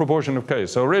positive proportion of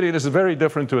k's. So already this is very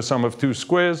different to a sum of two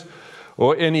squares,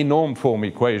 or any norm form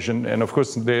equation. And of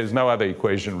course, there's no other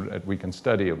equation that we can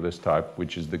study of this type,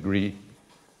 which is degree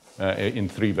in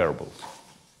 3 variables.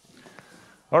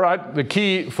 All right, the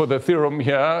key for the theorem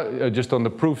here, just on the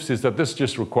proofs, is that this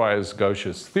just requires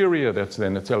Gauch's theory. It's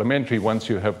elementary once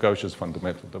you have Gauch's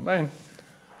fundamental domain.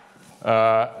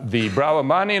 The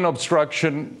Brouwer-Manin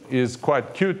obstruction is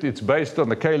quite cute. It's based on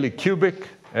the Cayley cubic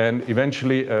and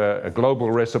eventually a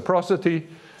global reciprocity.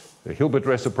 The Hilbert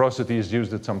reciprocity is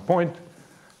used at some point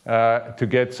to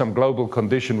get some global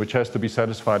condition which has to be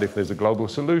satisfied if there's a global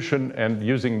solution. And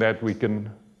using that, we can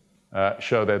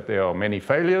show that there are many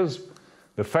failures.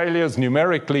 The failures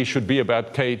numerically should be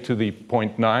about k to the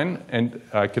 0.9. And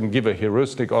I can give a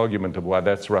heuristic argument of why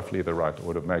that's roughly the right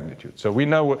order of magnitude. So we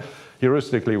know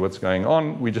heuristically what's going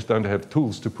on. We just don't have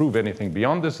tools to prove anything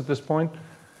beyond this at this point.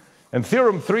 And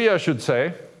theorem 3, I should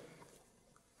say,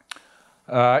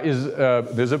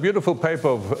 there's a beautiful paper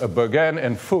of Bergin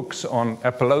and Fuchs on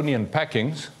Apollonian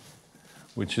packings,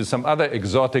 which is some other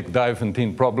exotic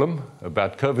Diophantine problem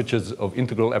about curvatures of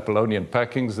integral Apollonian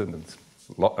packings, and it's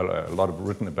a lot of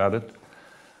written about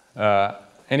it.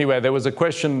 Anyway, there was a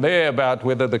question there about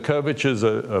whether the curvatures,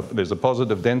 there's a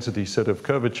positive density set of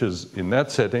curvatures in that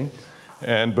setting,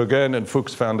 and Bergin and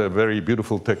Fuchs found a very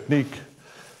beautiful technique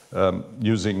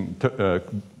using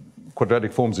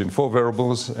quadratic forms in 4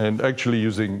 variables, and actually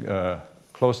using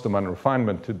Klosterman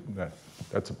refinement to,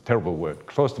 that's a terrible word,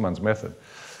 Klosterman's method,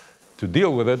 to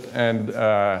deal with it, and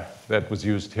that was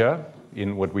used here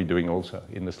in what we're doing also,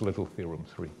 in this little theorem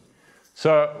 3.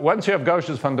 So once you have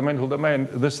Gauch's fundamental domain,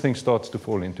 this thing starts to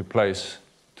fall into place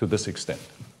to this extent.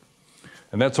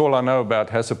 And that's all I know about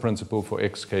Hasse principle for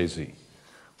xkz.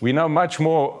 We know much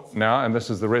more now, and this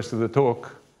is the rest of the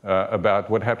talk, about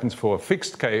what happens for a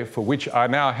fixed k for which I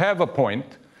now have a point.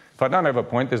 If I don't have a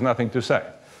point, there's nothing to say.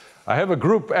 I have a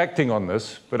group acting on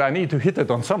this, but I need to hit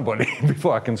it on somebody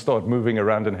before I can start moving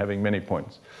around and having many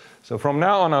points. So from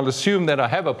now on, I'll assume that I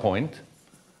have a point.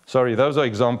 Sorry, those are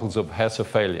examples of Hasse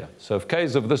failure. So if k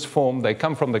is of this form, they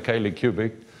come from the Cayley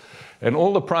cubic, and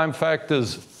all the prime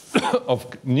factors of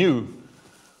nu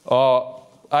are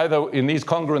either in these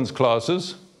congruence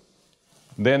classes,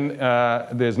 then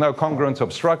there's no congruence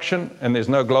obstruction, and there's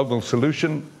no global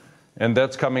solution, and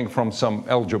that's coming from some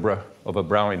algebra of a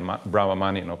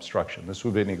Brouwer-Manian obstruction. This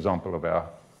would be an example of our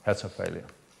Hasse failure.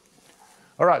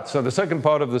 All right, so the second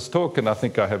part of this talk, and I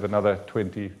think I have another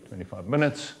 20, 25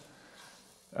 minutes,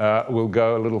 will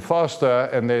go a little faster,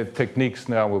 and the techniques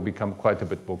now will become quite a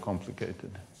bit more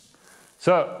complicated.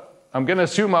 So I'm going to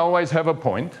assume I always have a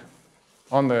point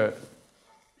on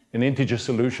an integer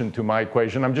solution to my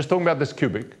equation. I'm just talking about this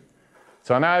cubic.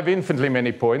 So now I have infinitely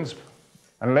many points,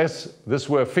 unless this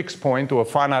were a fixed point or a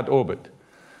finite orbit.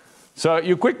 So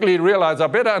you quickly realize I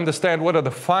better understand what are the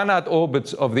finite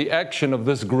orbits of the action of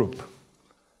this group.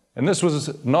 And this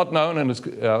was not known,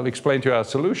 and I'll explain to you our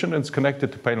solution, and it's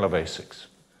connected to plane-level A6.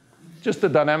 Just the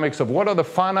dynamics of what are the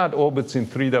finite orbits in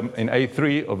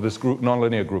A3 of this group,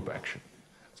 nonlinear group action.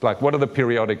 It's like, what are the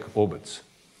periodic orbits?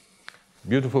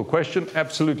 Beautiful question,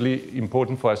 absolutely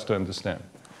important for us to understand.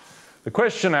 The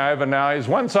question, however, now is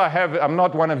once I'm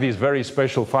not one of these very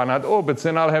special finite orbits,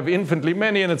 then I'll have infinitely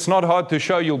many, and it's not hard to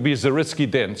show you'll be Zariski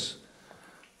dense.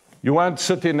 You won't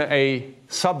sit in a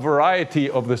subvariety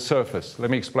of the surface.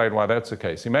 Let me explain why that's the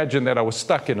case. Imagine that I was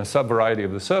stuck in a subvariety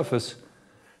of the surface.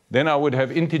 Then I would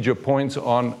have integer points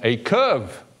on a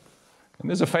curve. And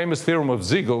there's a famous theorem of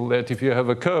Ziegel that if you have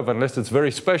a curve, unless it's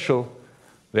very special,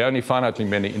 there are only finitely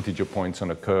many integer points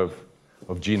on a curve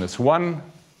of genus 1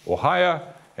 or higher,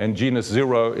 and genus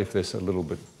 0 if there's a little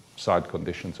bit side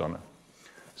conditions on it.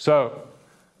 So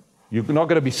you're not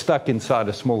going to be stuck inside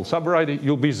a small subvariety.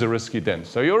 You'll be Zariski dense.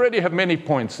 So you already have many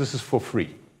points. This is for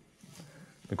free.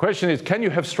 The question is, can you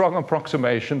have strong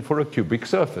approximation for a cubic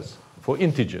surface, for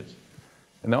integers?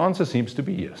 And the answer seems to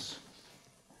be yes.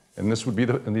 And this would be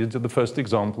these are the first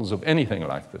examples of anything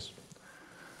like this.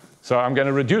 So I'm going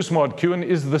to reduce mod Q, and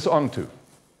is this onto?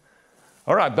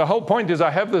 All right, the whole point is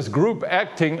I have this group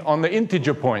acting on the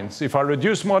integer points. If I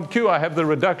reduce mod Q, I have the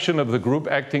reduction of the group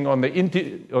acting on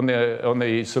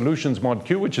the solutions mod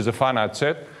Q, which is a finite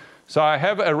set. So I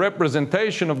have a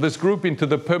representation of this group into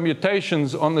the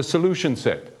permutations on the solution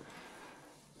set.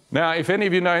 Now, if any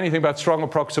of you know anything about strong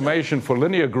approximation for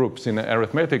linear groups in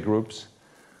arithmetic groups,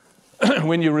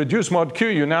 when you reduce mod Q,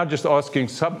 you're now just asking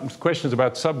questions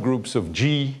about subgroups of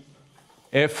G,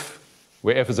 F,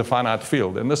 where F is a finite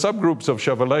field. And the subgroups of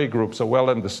Chevalley groups are well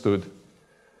understood.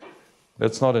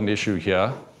 That's not an issue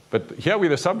here. But here we're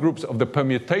the subgroups of the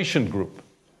permutation group.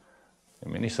 There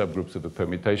are many subgroups of the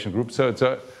permutation group. So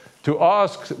to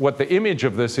ask what the image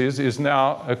of this is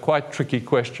now a quite tricky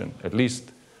question, at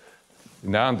least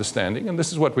in our understanding. And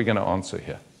this is what we're going to answer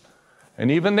here.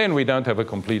 And even then, we don't have a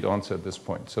complete answer at this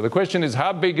point. So the question is,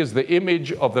 how big is the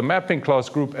image of the mapping class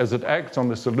group as it acts on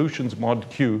the solutions mod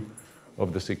Q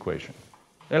of this equation?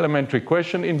 Elementary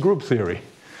question in group theory.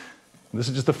 This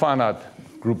is just a finite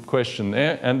group question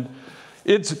there. And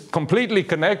it's completely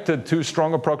connected to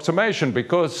strong approximation,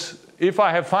 because if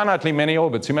I have finitely many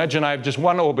orbits, imagine I have just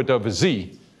one orbit over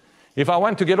Z. If I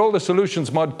want to get all the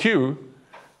solutions mod Q,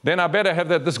 then I better have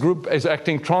that this group is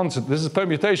acting transitive. This is a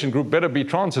permutation group, better be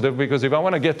transitive, because if I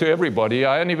want to get to everybody,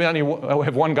 I only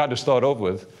have one guy to start off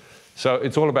with. So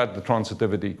it's all about the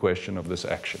transitivity question of this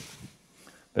action.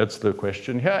 That's the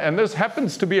question here. And this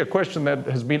happens to be a question that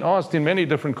has been asked in many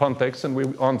different contexts, and we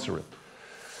answer it.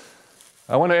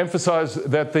 I want to emphasize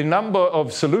that the number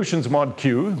of solutions mod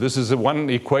Q, this is one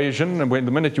equation, and when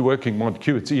the minute you're working mod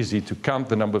Q, it's easy to count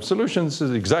the number of solutions.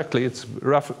 Exactly, it's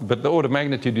rough, but the order of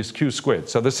magnitude is Q squared.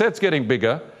 So the set's getting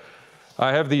bigger.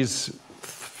 I have these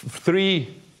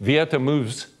 3 Vieta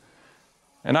moves,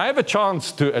 and I have a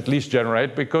chance to at least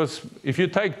generate, because if you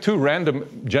take 2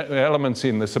 random elements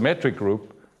in the symmetric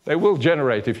group, they will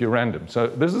generate if you're random. So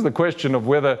this is the question of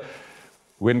whether,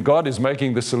 when God is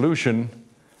making the solution,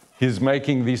 he's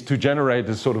making these 2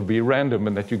 generators sort of be random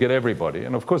and that you get everybody.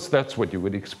 And of course, that's what you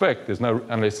would expect. There's no,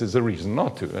 unless there's a reason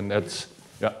not to. And that's,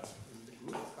 yeah.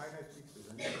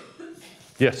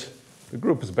 Yes, the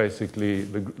group is basically,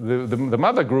 the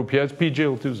mother group here is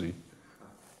PGL2Z.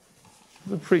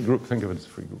 The free group, think of it as a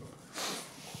free group.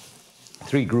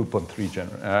 3 group on 2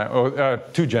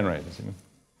 generators. You know.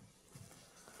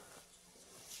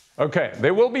 Okay,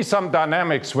 there will be some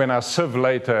dynamics when I sieve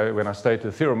later, when I state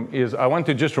the theorem, I want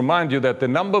to just remind you that the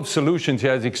number of solutions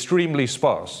here is extremely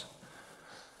sparse.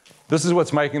 This is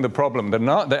what's making the problem.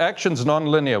 The action's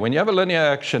nonlinear. When you have a linear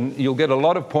action, you'll get a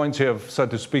lot of points here of, so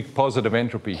to speak, positive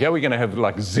entropy. Here we're going to have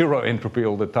like 0 entropy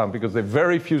all the time, because there are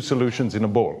very few solutions in a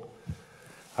ball.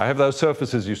 I have those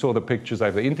surfaces, you saw the pictures, I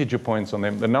have the integer points on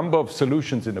them. The number of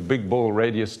solutions in a big ball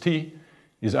radius t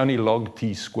is only log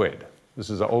t squared. This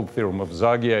is an old theorem of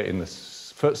Zagier in the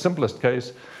simplest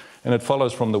case, and it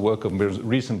follows from the work of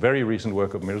very recent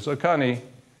work of Mirzakhani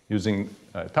using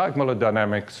Teichmuller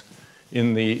dynamics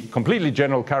in the completely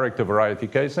general character variety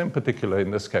case, in particular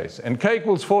in this case. And k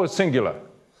equals 4 is singular,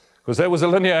 because there was a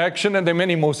linear action and there are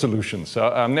many more solutions. So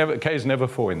k is never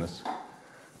 4 in this.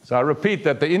 So I repeat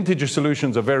that the integer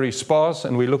solutions are very sparse,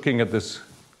 and we're looking at this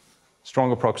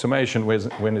strong approximation.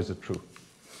 When is it true?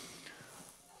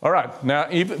 All right, now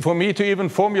for me to even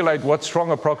formulate what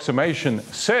strong approximation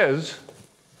says,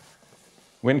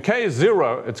 when k is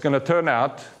 0, it's going to turn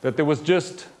out that there was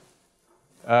just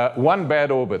one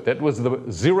bad orbit. That was the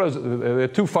zeros, the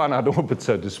two finite orbits,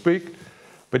 so to speak.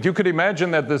 But you could imagine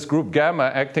that this group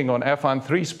gamma acting on affine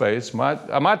 3 space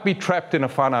I might be trapped in a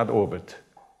finite orbit.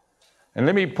 And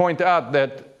let me point out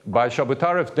that by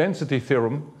Chabotarev's density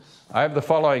theorem, I have the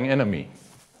following enemy.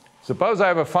 Suppose I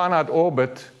have a finite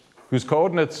orbit whose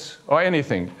coordinates are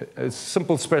anything. A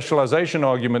simple specialization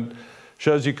argument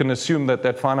shows you can assume that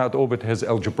that finite orbit has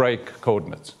algebraic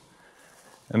coordinates.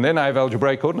 And then I have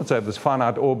algebraic coordinates. I have this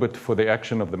finite orbit for the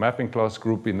action of the mapping class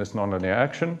group in this nonlinear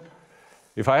action.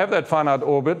 If I have that finite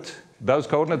orbit, those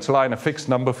coordinates lie in a fixed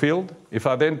number field. If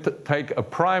I then take a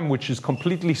prime which is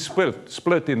completely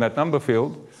split in that number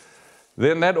field,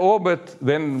 then that orbit,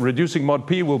 then reducing mod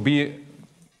p will be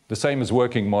the same as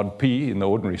working mod p in the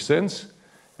ordinary sense.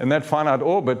 And that finite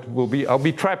orbit will be, I'll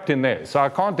be trapped in there. So I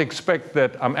can't expect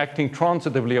that I'm acting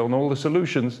transitively on all the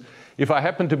solutions if I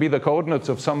happen to be the coordinates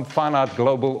of some finite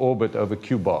global orbit over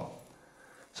q bar.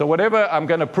 So whatever I'm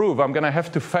going to prove, I'm going to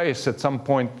have to face at some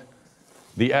point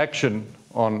the action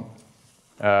on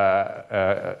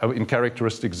in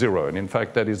characteristic 0. And in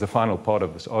fact, that is the final part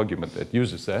of this argument that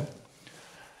uses that.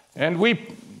 And we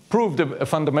proved a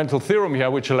fundamental theorem here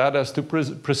which allowed us to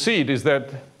proceed, is that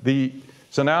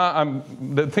so now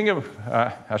the thing of,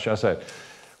 how should I say it?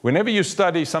 Whenever you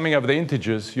study something over the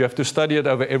integers, you have to study it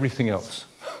over everything else.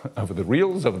 Over the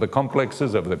reals, over the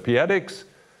complexes, over the p-adics,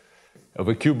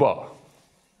 over q bar.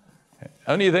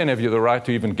 Only then have you the right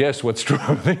to even guess what's true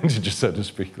of the integers, so to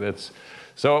speak.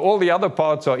 So all the other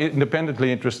parts are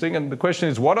independently interesting, and the question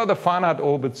is, what are the finite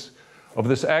orbits of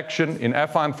this action in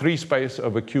affine 3 space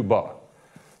over q bar?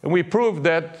 And we proved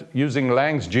that using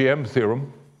Lang's GM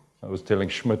theorem. I was telling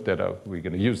Schmidt that we're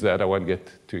going to use that. I won't get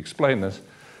to explain this.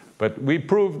 But we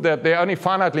proved that there are only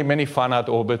finitely many finite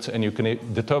orbits, and you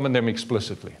can determine them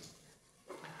explicitly.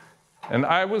 And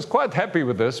I was quite happy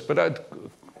with this, but I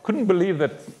couldn't believe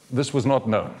that this was not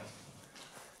known.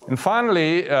 And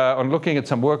finally, on looking at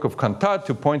some work of Cantat,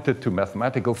 who pointed to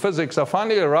mathematical physics, I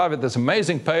finally arrived at this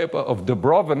amazing paper of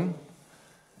Dubrovin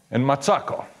and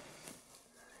Matsuko,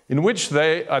 in which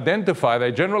they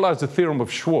generalize the theorem of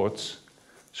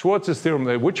Schwarz's theorem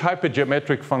there, which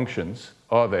hypergeometric functions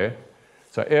are there?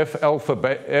 So f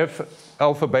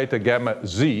alpha beta gamma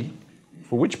z,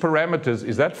 for which parameters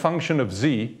is that function of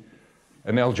z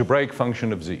an algebraic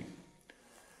function of z?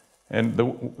 And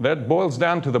that boils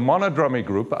down to the monodromy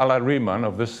group, a la Riemann,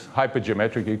 of this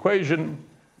hypergeometric equation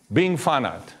being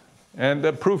finite. And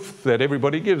the proof that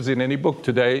everybody gives in any book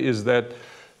today is that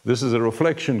this is a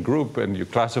reflection group, and you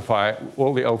classify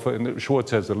all the alpha, and Schwarz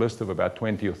has a list of about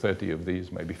 20 or 30 of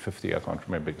these, maybe 50, I can't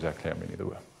remember exactly how many there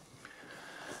were.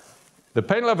 The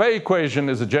Paine-Lavey equation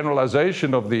is a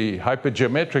generalization of the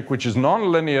hypergeometric, which is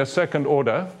nonlinear second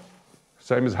order,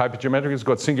 same as hypergeometric. It's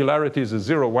got singularities as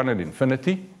 0, 1, and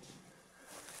infinity.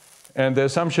 And the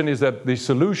assumption is that the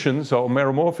solutions are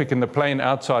meromorphic in the plane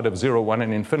outside of 0, 1,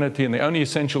 and infinity, and the only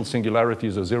essential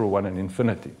singularities are 0, 1, and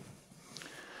infinity.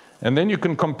 And then you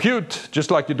can compute,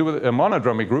 just like you do with a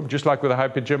monodromy group, just like with a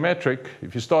hypergeometric.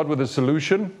 If you start with a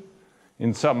solution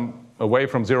in some away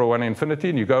from 0, 1, infinity,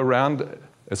 and you go around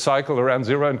a cycle around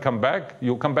 0 and come back,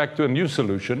 you'll come back to a new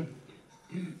solution,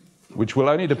 which will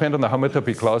only depend on the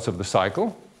homotopy class of the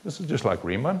cycle. This is just like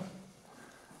Riemann.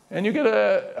 And you get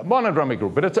a monodromy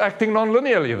group, but it's acting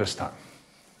nonlinearly this time,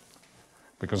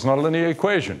 because it's not a linear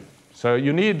equation. So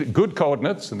you need good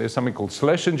coordinates, and there's something called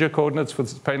Schlesinger coordinates for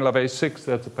Paine-Lavey 6.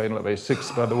 That's a Paine-Lavey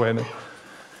 6, by the way.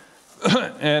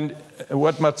 And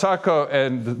what Matsuko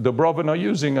and Dubrovin are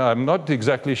using, I'm not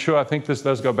exactly sure. I think this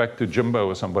does go back to Jimbo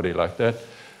or somebody like that.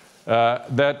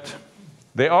 That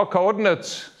there are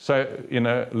coordinates. So in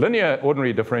a linear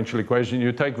ordinary differential equation,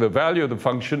 you take the value of the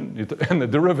function and the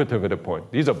derivative at a point.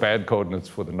 These are bad coordinates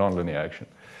for the nonlinear action.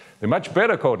 They're much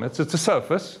better coordinates. It's a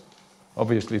surface.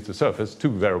 Obviously, it's a surface, two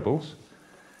variables.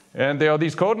 And there are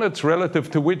these coordinates relative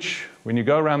to which, when you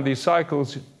go around these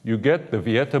cycles, you get the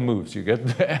Vieta moves. You get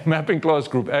the mapping class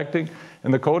group acting,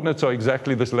 and the coordinates are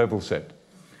exactly this level set.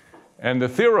 And the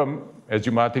theorem, as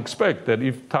you might expect, that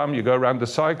each time you go around the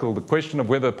cycle, the question of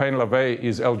whether Paine-Lavey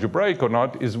is algebraic or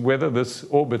not is whether this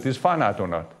orbit is finite or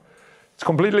not.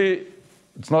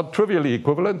 It's not trivially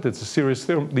equivalent. It's a serious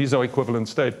theorem. These are equivalent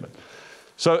statements.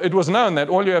 So it was known that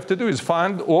all you have to do is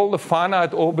find all the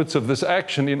finite orbits of this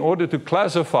action in order to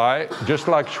classify, just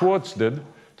like Schwartz did,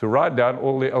 to write down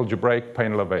all the algebraic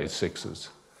Paine-Lavey sixes.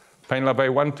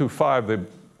 Paine-Lavey 1 to 5, the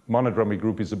monodromy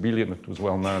group is abelian. It was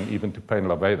well known even to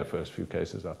Paine-Lavey, the first few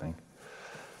cases, I think.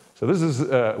 So this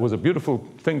was a beautiful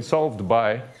thing solved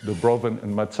by Dubrovin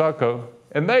and Matsako,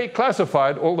 and they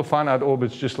classified all the finite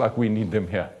orbits just like we need them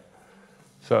here.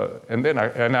 So, and then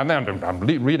I'm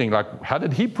reading, like, how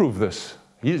did he prove this?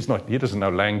 He doesn't know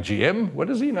Lang GM. What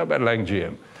does he know about Lang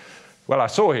GM? Well, I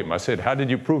saw him. I said, how did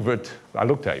you prove it? I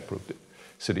looked how he proved it.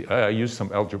 He said, I used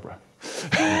some algebra,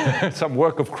 some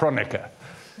work of Kronecker.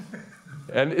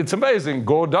 And it's amazing.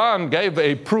 Gordon gave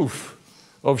a proof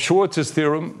of Schwarz's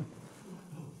theorem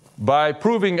by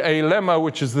proving a lemma,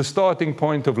 which is the starting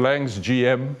point of Lang's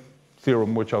GM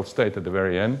theorem, which I'll state at the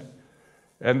very end.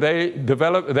 And they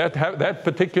developed that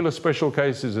particular special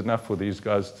case is enough for these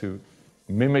guys to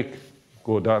mimic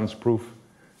Gordon's proof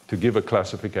to give a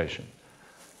classification.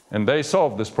 And they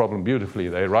solved this problem beautifully.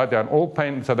 They write down all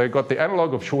Paine, so they got the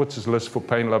analog of Schwarz's list for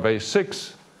Paine-Lavey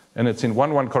 6, and it's in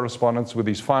 1-1 correspondence with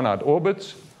these finite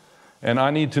orbits. And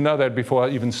I need to know that before I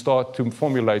even start to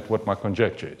formulate what my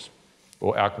conjecture is,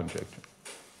 or our conjecture.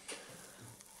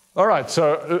 All right,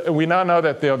 so we now know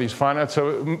that there are these finite.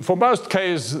 So for most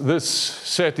K's, this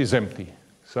set is empty.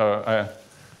 So,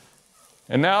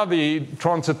 and now the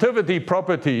transitivity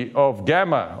property of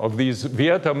gamma, of these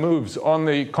Vieta moves on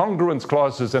the congruence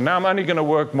classes, and now I'm only going to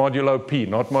work modulo P,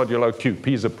 not modulo Q.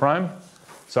 P is a prime.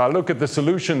 So I look at the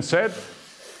solution set.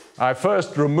 I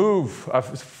first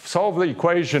solve the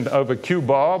equation over Q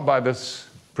bar by this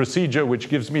procedure, which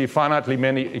gives me finitely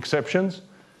many exceptions.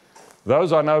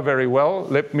 Those I know very well.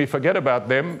 Let me forget about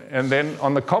them. And then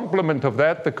on the complement of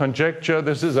that, the conjecture,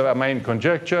 this is our main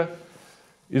conjecture,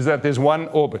 is that there's one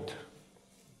orbit.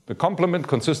 The complement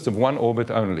consists of one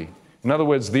orbit only. In other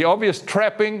words, the obvious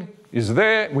trapping is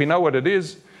there. We know what it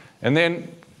is. And then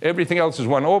everything else is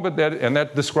one orbit, and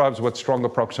that describes what strong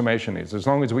approximation is, as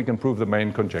long as we can prove the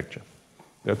main conjecture.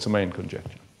 That's the main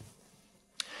conjecture.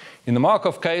 In the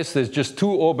Markoff case, there's just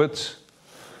two orbits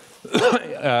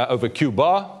over Q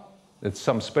bar. It's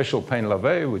some special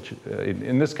Paine-Lavey, which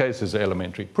in this case is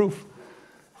elementary proof.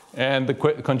 And the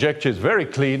conjecture is very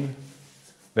clean,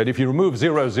 that if you remove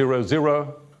 0, 0,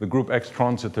 0, the group acts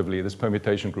transitively. This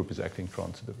permutation group is acting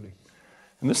transitively.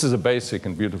 And this is a basic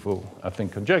and beautiful, I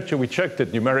think, conjecture. We checked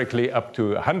it numerically up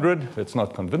to 100. It's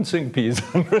not convincing. P is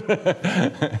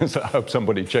 100. So I hope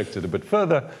somebody checked it a bit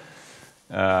further.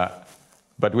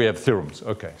 But we have theorems.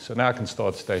 OK, so now I can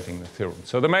start stating the theorem.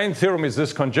 So the main theorem is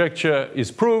this conjecture is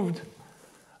proved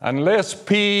unless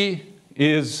P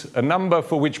is a number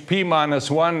for which P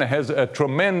minus 1 has a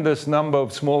tremendous number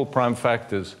of small prime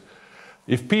factors.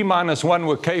 If P minus 1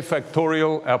 were K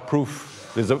factorial, our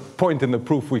proof, there's a point in the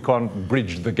proof we can't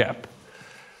bridge the gap.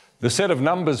 The set of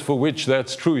numbers for which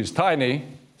that's true is tiny,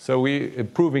 so we're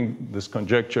proving this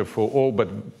conjecture for all but,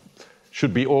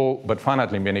 should be all but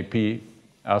finitely many P.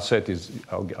 Our set is,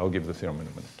 I'll give the theorem in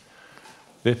a minute.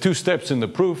 There are two steps in the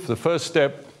proof. The first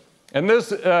step, and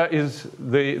this is,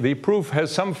 the proof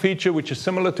has some feature which is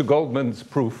similar to Goldman's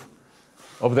proof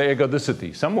of the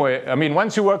ergodicity. Somewhere, I mean,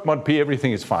 once you work mod P,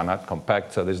 everything is finite,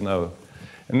 compact, so there's no,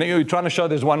 and then you're trying to show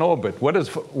there's one orbit. What does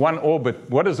one orbit,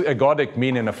 what does ergodic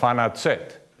mean in a finite set?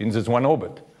 It means there's one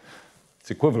orbit.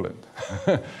 It's equivalent.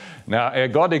 Now,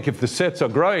 ergodic, if the sets are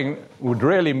growing, would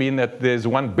really mean that there's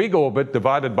one big orbit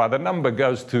divided by the number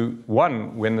goes to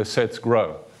 1 when the sets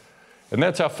grow. And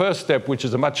that's our first step, which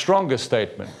is a much stronger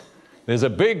statement. There's a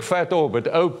big fat orbit,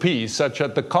 OP, such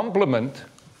that the complement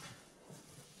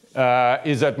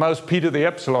is at most P to the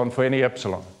epsilon for any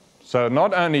epsilon. So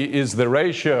not only is the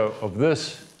ratio of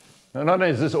this, not only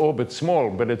is this orbit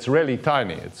small, but it's really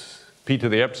tiny. It's P to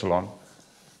the epsilon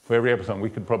for every epsilon.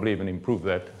 We could probably even improve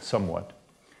that somewhat.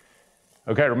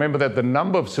 Okay, remember that the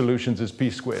number of solutions is P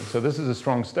squared. So this is a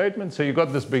strong statement. So you've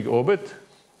got this big orbit.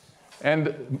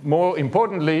 And more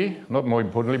importantly, not more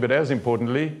importantly, but as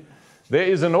importantly, there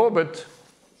is an orbit.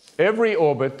 Every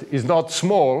orbit is not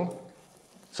small.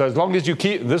 So as long as you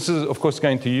keep, this is of course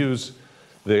going to use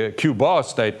the Q bar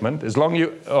statement. As long as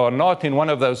you are not in one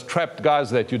of those trapped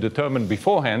guys that you determined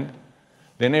beforehand,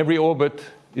 then every orbit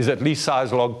is at least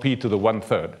size log P to the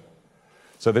 1/3.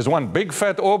 So there's one big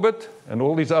fat orbit, and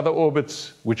all these other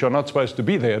orbits, which are not supposed to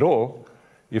be there at all,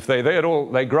 if they're there at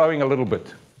all, they're growing a little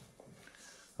bit.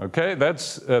 Okay,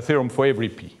 that's a theorem for every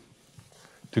P.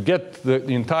 To get the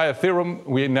entire theorem,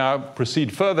 we now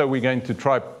proceed further. We're going to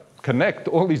try connect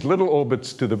all these little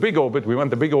orbits to the big orbit. We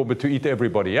want the big orbit to eat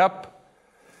everybody up.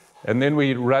 And then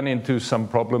we run into some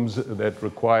problems that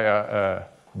require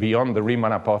beyond the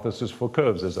Riemann hypothesis for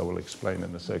curves, as I will explain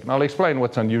in a second. I'll explain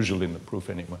what's unusual in the proof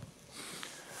anyway.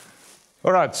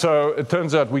 All right, so it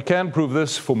turns out we can prove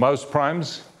this for most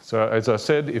primes. So as I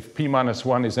said, if p minus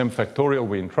 1 is m factorial,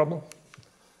 we're in trouble.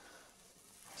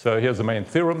 So here's the main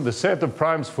theorem. The set of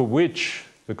primes for which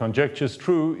the conjecture is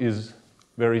true is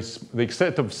the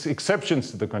set of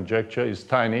exceptions to the conjecture is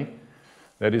tiny.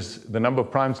 That is, the number of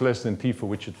primes less than t for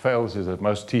which it fails is at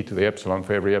most t to the epsilon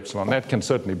for every epsilon. That can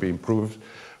certainly be improved,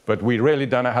 but we really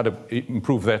don't know how to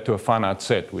improve that to a finite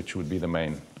set, which would be the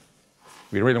main.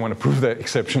 We really want to prove that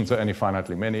exceptions are only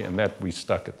finitely many, and that we're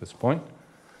stuck at this point.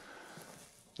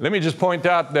 Let me just point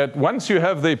out that once you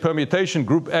have the permutation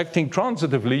group acting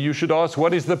transitively, you should ask,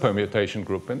 what is the permutation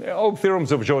group? And the old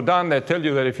theorems of Jordan, they tell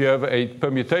you that if you have a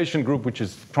permutation group which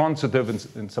is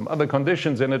transitive in some other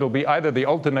conditions, then it'll be either the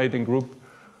alternating group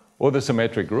or the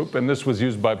symmetric group. And this was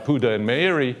used by Puda and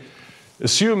Meiri.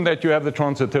 Assume that you have the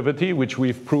transitivity, which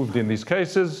we've proved in these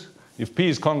cases. If P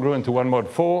is congruent to 1 mod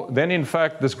 4, then in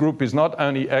fact this group is not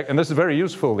only, and this is very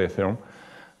useful, their theorem,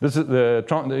 this is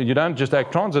you don't just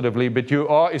act transitively, but you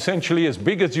are essentially as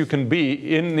big as you can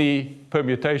be in the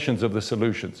permutations of the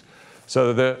solutions.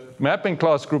 So the mapping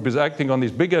class group is acting on these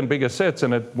bigger and bigger sets,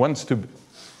 and it wants to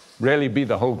really be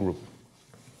the whole group.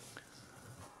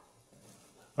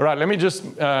 All right, let me just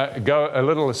go a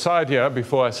little aside here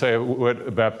before I say a word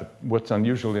about what's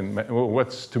unusual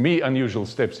what's to me unusual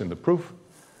steps in the proof.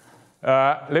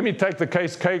 Let me take the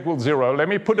case k equals 0. Let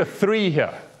me put a 3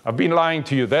 here. I've been lying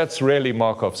to you. That's really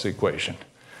Markoff's equation.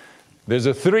 There's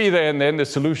a 3 there, and then the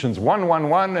solution's 1, 1,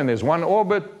 1, and there's one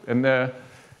orbit, and the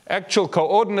actual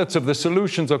coordinates of the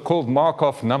solutions are called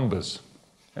Markoff numbers.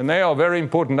 And they are very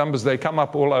important numbers. They come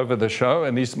up all over the show,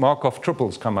 and these Markoff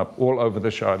triples come up all over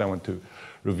the show. I don't want to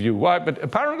review why, but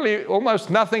apparently almost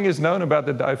nothing is known about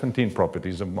the Diophantine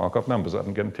properties of Markoff numbers.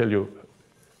 I'm going to tell you,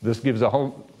 this gives a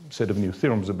whole set of new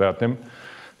theorems about them.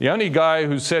 The only guy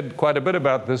who said quite a bit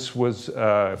about this was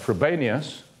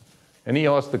Frobenius, and he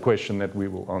asked the question that we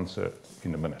will answer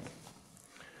in a minute.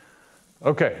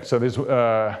 Okay, so these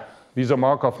are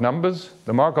Markoff numbers.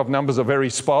 The Markoff numbers are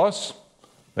very sparse.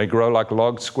 They grow like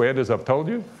log squared, as I've told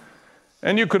you.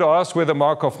 And you could ask whether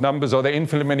Markoff numbers, are there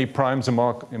infinitely many primes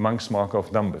amongst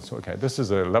Markoff numbers? Okay, this is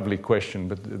a lovely question,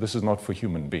 but this is not for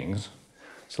human beings.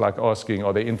 It's like asking,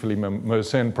 are there infinitely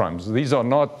Mersenne primes? These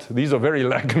are very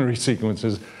Lagrange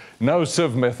sequences. No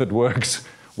sieve method works.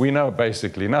 We know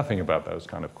basically nothing about those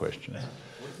kind of questions.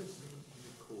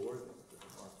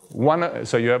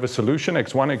 So you have a solution,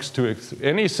 x1, x2, x3.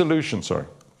 Any solution, sorry.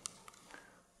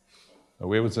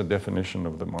 Where was the definition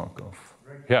of the Markoff?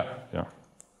 Yeah.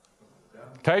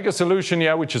 Take a solution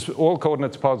here, which is all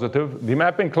coordinates positive. The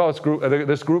mapping class group,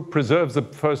 this group preserves the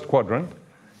first quadrant.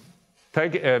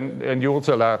 And you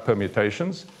also allow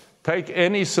permutations. Take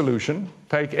any solution,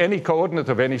 take any coordinate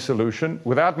of any solution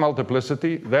without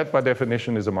multiplicity. That, by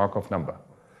definition, is a Markoff number.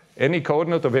 Any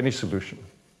coordinate of any solution.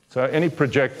 So any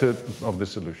projected of the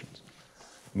solutions.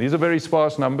 And these are very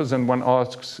sparse numbers, and one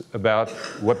asks about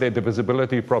what their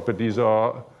divisibility properties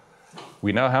are.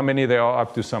 We know how many there are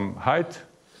up to some height,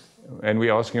 and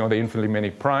we're asking, are there infinitely many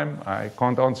prime? I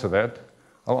can't answer that.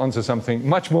 I'll answer something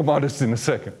much more modest in a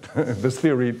second. This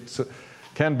theory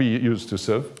can be used to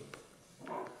sieve.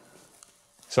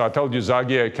 So I told you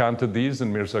Zagier counted these,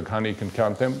 and Mirzaghani can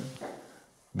count them.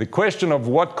 The question of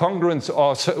what are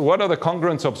the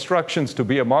congruence obstructions to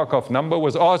be a Markoff number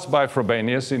was asked by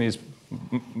Frobenius in his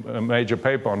major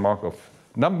paper on Markoff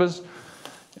numbers.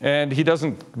 And he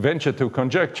doesn't venture to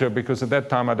conjecture, because at that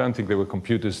time I don't think there were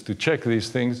computers to check these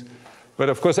things. But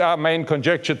of course, our main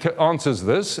conjecture answers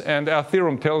this, and our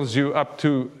theorem tells you up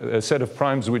to a set of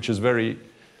primes which is very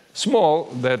small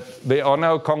that there are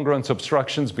no congruence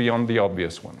obstructions beyond the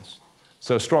obvious ones.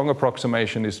 So strong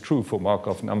approximation is true for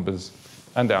Markoff numbers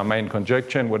under our main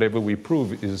conjecture, and whatever we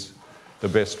prove is the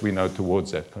best we know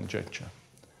towards that conjecture.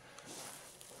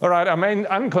 All right, our main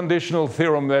unconditional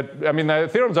theorem the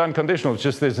theorem's unconditional, it's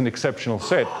just there's an exceptional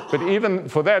set. But even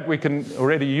for that, we can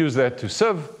already use that to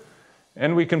sieve.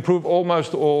 And we can prove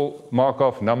almost all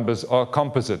Markoff numbers are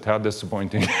composite. How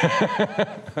disappointing.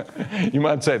 You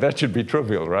might say that should be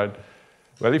trivial, right?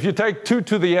 Well, if you take 2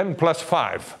 to the n plus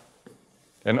 5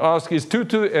 and ask, is 2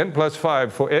 to the n plus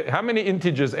 5, how many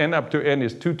integers n up to n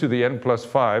is 2 to the n plus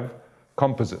 5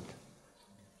 composite?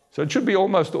 So it should be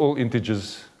almost all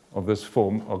integers of this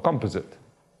form are composite.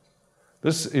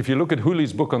 This, if you look at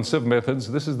Hooley's book on sieve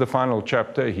methods, this is the final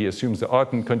chapter. He assumes the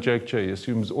Artin conjecture. He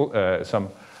assumes some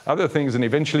other things, and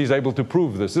eventually he's able to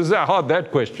prove this. This is how hard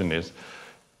that question is.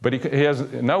 But he has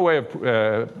no way of,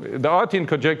 the Artin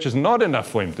conjecture is not enough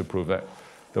for him to prove that.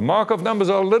 The Markov numbers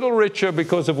are a little richer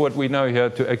because of what we know here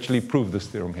to actually prove this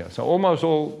theorem here. So almost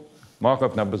all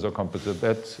Markov numbers are composite.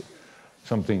 That's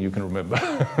something you can remember.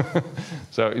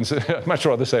 So I'd much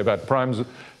rather say about primes,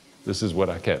 this is what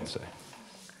I can say.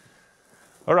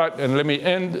 All right, and let me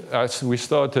end. As we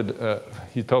started,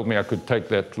 he told me I could take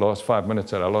that last 5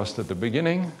 minutes that I lost at the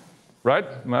beginning.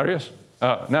 Right, Marius?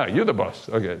 Oh, no, you're the boss.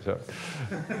 Okay, so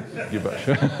you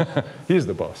boss. He's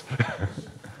the boss.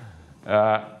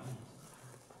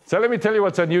 So let me tell you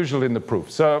what's unusual in the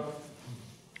proof. So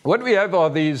what we have are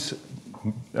these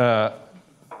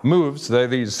moves. They're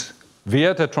these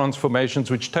Vieta transformations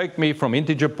which take me from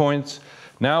integer points.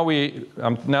 Now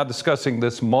I'm now discussing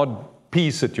this mod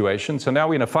P situation. So now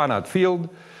we're in a finite field,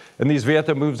 and these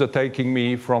Vieta moves are taking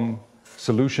me from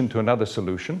solution to another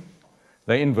solution.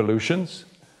 They're involutions.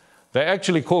 They're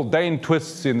actually called Dane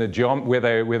twists in the where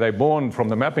they're born from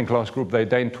the mapping class group. They're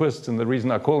Dane twists, and the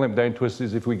reason I call them Dane twists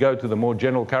is if we go to the more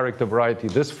general character variety,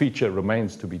 this feature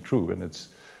remains to be true, and it's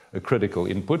a critical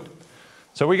input.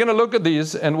 So we're going to look at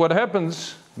these, and what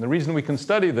happens, and the reason we can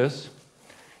study this,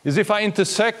 is if I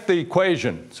intersect the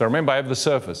equation. So remember, I have the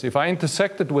surface. If I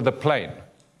intersect it with a plane,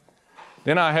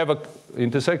 then I have an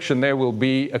intersection there will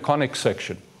be a conic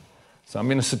section. So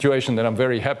I'm in a situation that I'm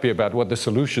very happy about what the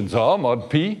solutions are, mod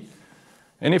P.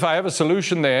 And if I have a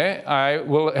solution there, I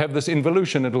will have this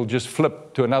involution. It'll just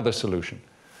flip to another solution.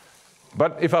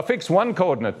 But if I fix one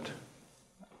coordinate,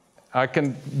 I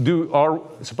can do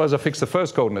suppose I fix the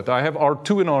first coordinate. I have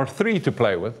R2 and R3 to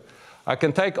play with. I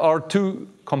can take R2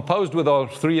 composed with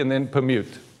R3 and then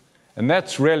permute. And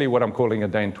that's really what I'm calling a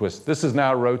Dane twist. This is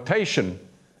now a rotation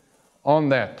on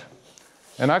that.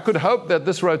 And I could hope that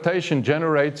this rotation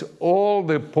generates all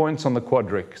the points on the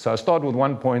quadric. So I start with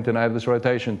one point and I have this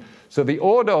rotation. So the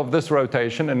order of this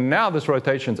rotation, and now this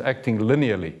rotation is acting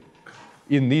linearly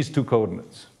in these two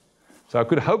coordinates. So I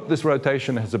could hope this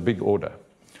rotation has a big order.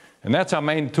 And that's our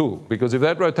main tool, because if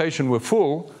that rotation were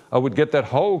full, I would get that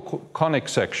whole conic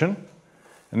section,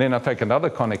 and then I take another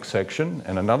conic section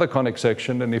and another conic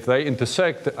section, and if they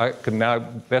intersect,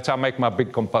 that's how I make my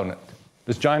big component.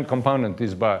 This giant component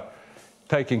is by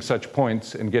taking such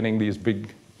points and getting these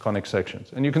big conic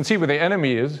sections. And you can see where the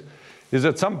enemy is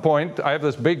at some point I have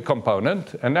this big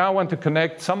component, and now I want to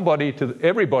connect everybody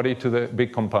to the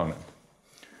big component.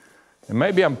 And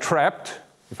maybe I'm trapped.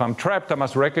 If I'm trapped, I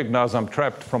must recognize I'm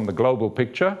trapped from the global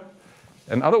picture.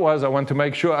 And otherwise, I want to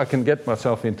make sure I can get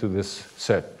myself into this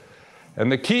set. And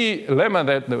the key lemma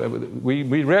that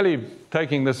we're really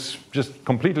taking this just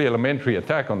completely elementary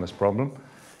attack on this problem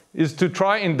is to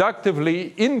try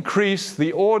inductively increase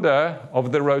the order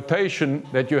of the rotation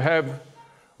that you have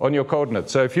on your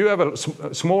coordinates. So if you have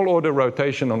a small order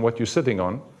rotation on what you're sitting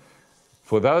on,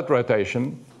 for that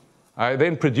rotation, I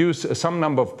then produce some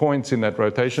number of points in that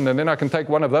rotation, and then I can take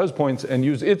one of those points and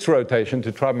use its rotation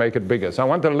to try and make it bigger. So I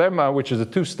want a lemma, which is a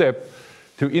two-step,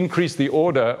 to increase the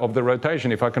order of the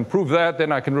rotation. If I can prove that,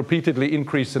 then I can repeatedly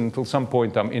increase until some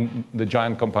point I'm in the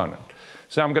giant component.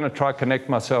 So I'm going to try to connect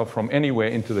myself from anywhere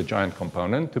into the giant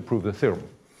component to prove the theorem.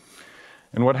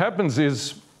 And what happens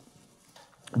is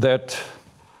that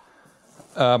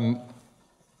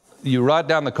you write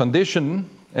down the condition,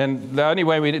 and the only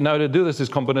way we know to do this is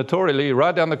combinatorially. You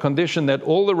write down the condition that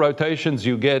all the rotations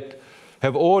you get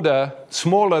have order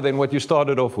smaller than what you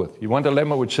started off with. You want a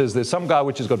lemma which says there's some guy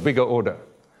which has got bigger order.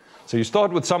 So you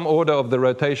start with some order of the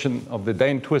rotation of the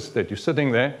Dane twist that you're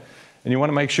sitting there, and you want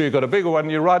to make sure you've got a bigger one.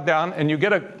 You write down, and you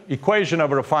get an equation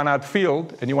over a finite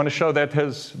field, and you want to show that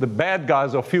the bad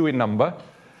guys are few in number,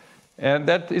 and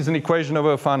that is an equation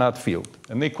over a finite field.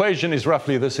 And the equation is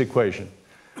roughly this equation.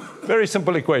 Very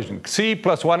simple equation. C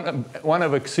plus 1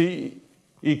 over C,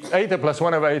 eta plus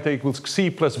 1 over eta equals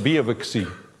C plus B over C.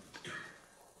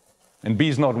 And B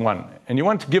is not 1. And you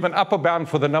want to give an upper bound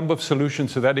for the number of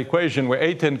solutions to that equation where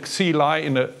eta and C lie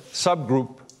in a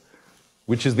subgroup,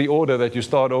 which is the order that you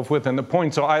start off with, and the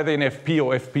points are either in FP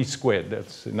or FP squared.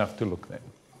 That's enough to look there.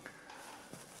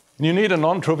 And you need a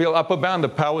non-trivial upper bound, a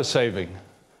power saving.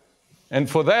 And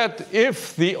for that,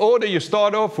 if the order you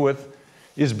start off with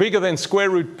is bigger than square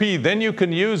root p, then you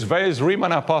can use Weier's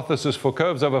Riemann hypothesis for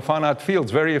curves over finite fields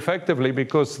very effectively,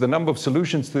 because the number of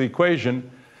solutions to the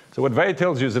equation, so what Weyer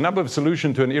tells you is the number of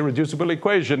solutions to an irreducible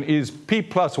equation is p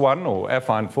plus 1, or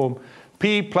affine form,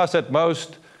 p plus at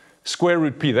most square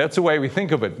root p. That's the way we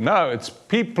think of it. No, it's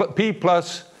p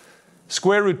plus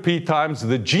square root p times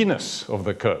the genus of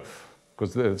the curve,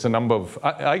 because it's a number of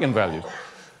eigenvalues.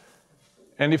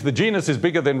 And if the genus is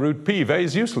bigger than root p, Weyer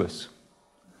is useless.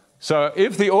 So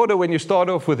if the order when you start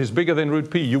off with is bigger than root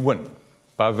p, you win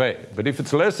by Weyer. But if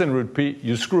it's less than root p,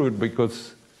 you're screwed,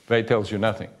 because Weyer tells you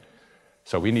nothing.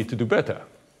 So we need to do better.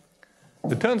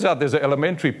 it turns out there's an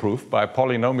elementary proof by a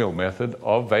polynomial method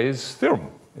of Weij's theorem.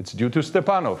 It's due to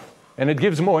Stepanov, and it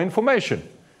gives more information.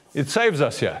 It saves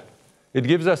us here. It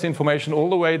gives us information all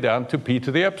the way down to p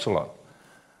to the epsilon.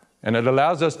 And it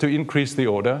allows us to increase the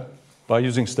order by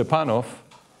using Stepanov's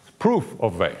proof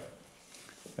of Weil.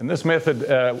 And this method,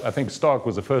 I think Stark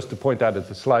was the first to point out it's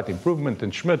a slight improvement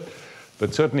in Schmidt,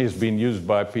 but certainly has been used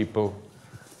by people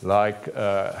like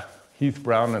Heath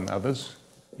Brown and others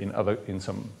in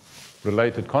some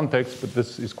related contexts, but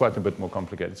this is quite a bit more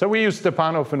complicated. So we use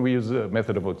Stepanov and we use the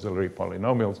method of auxiliary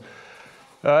polynomials.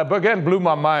 Bergen blew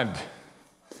my mind.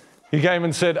 He came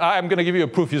and said, I'm going to give you a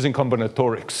proof using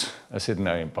combinatorics. I said,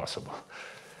 no, impossible.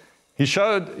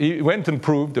 He went and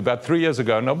proved about 3 years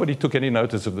ago, nobody took any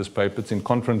notice of this paper, it's in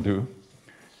Confrendu,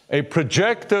 a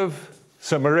projective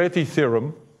Samaretti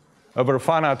theorem over a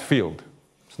finite field.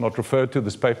 It's not referred to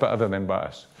this paper other than by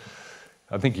us.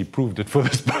 I think he proved it for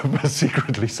this purpose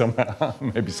secretly somehow,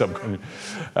 maybe some.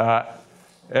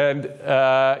 And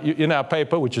in our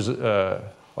paper, which is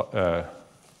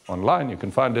online, you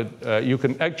can find it, you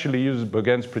can actually use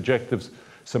Bergen's projective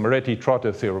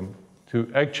Samaretti-Trotter theorem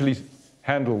to actually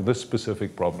handle this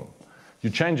specific problem. You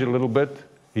change it a little bit,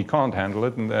 he can't handle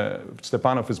it, and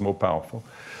Stepanov is more powerful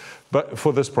but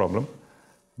for this problem.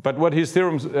 But what his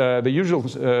theorems, the usual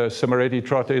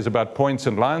Samaretti-Trotter is about points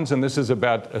and lines, and this is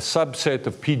about a subset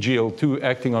of PGL2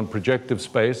 acting on projective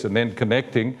space and then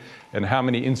connecting, and how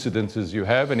many incidences you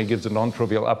have, and he gives a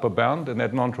non-trivial upper bound, and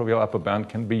that non-trivial upper bound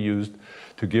can be used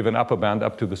to give an upper bound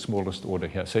up to the smallest order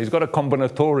here. So he's got a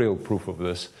combinatorial proof of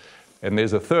this, and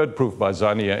there's a third proof by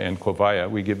Zania and Kovaya.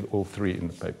 We give all three in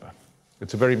the paper.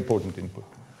 It's a very important input.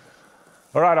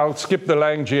 All right, I'll skip the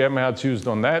Lang GM, how it's used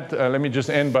on that. Let me just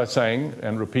end by saying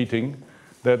and repeating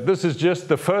that this is just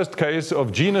the first case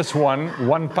of genus 1,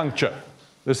 one puncture.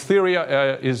 This theory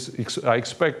I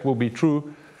expect will be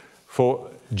true for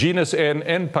genus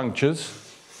n punctures.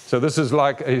 So this is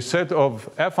like a set of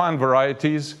affine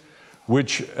varieties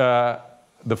which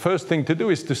the first thing to do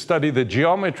is to study the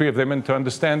geometry of them and to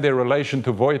understand their relation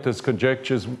to Voigt's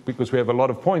conjectures, because we have a lot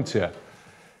of points here.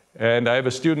 And I have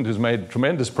a student who's made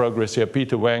tremendous progress here,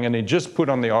 Peter Wang, and he just put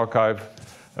on the archive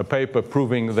a paper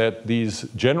proving that these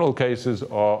general cases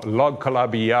are log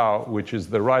Calabi-Yau, which is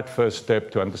the right first step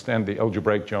to understand the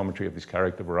algebraic geometry of these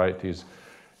character varieties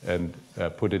and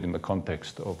put it in the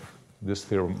context of this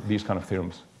theorem, these kind of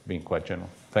theorems being quite general.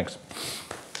 Thanks.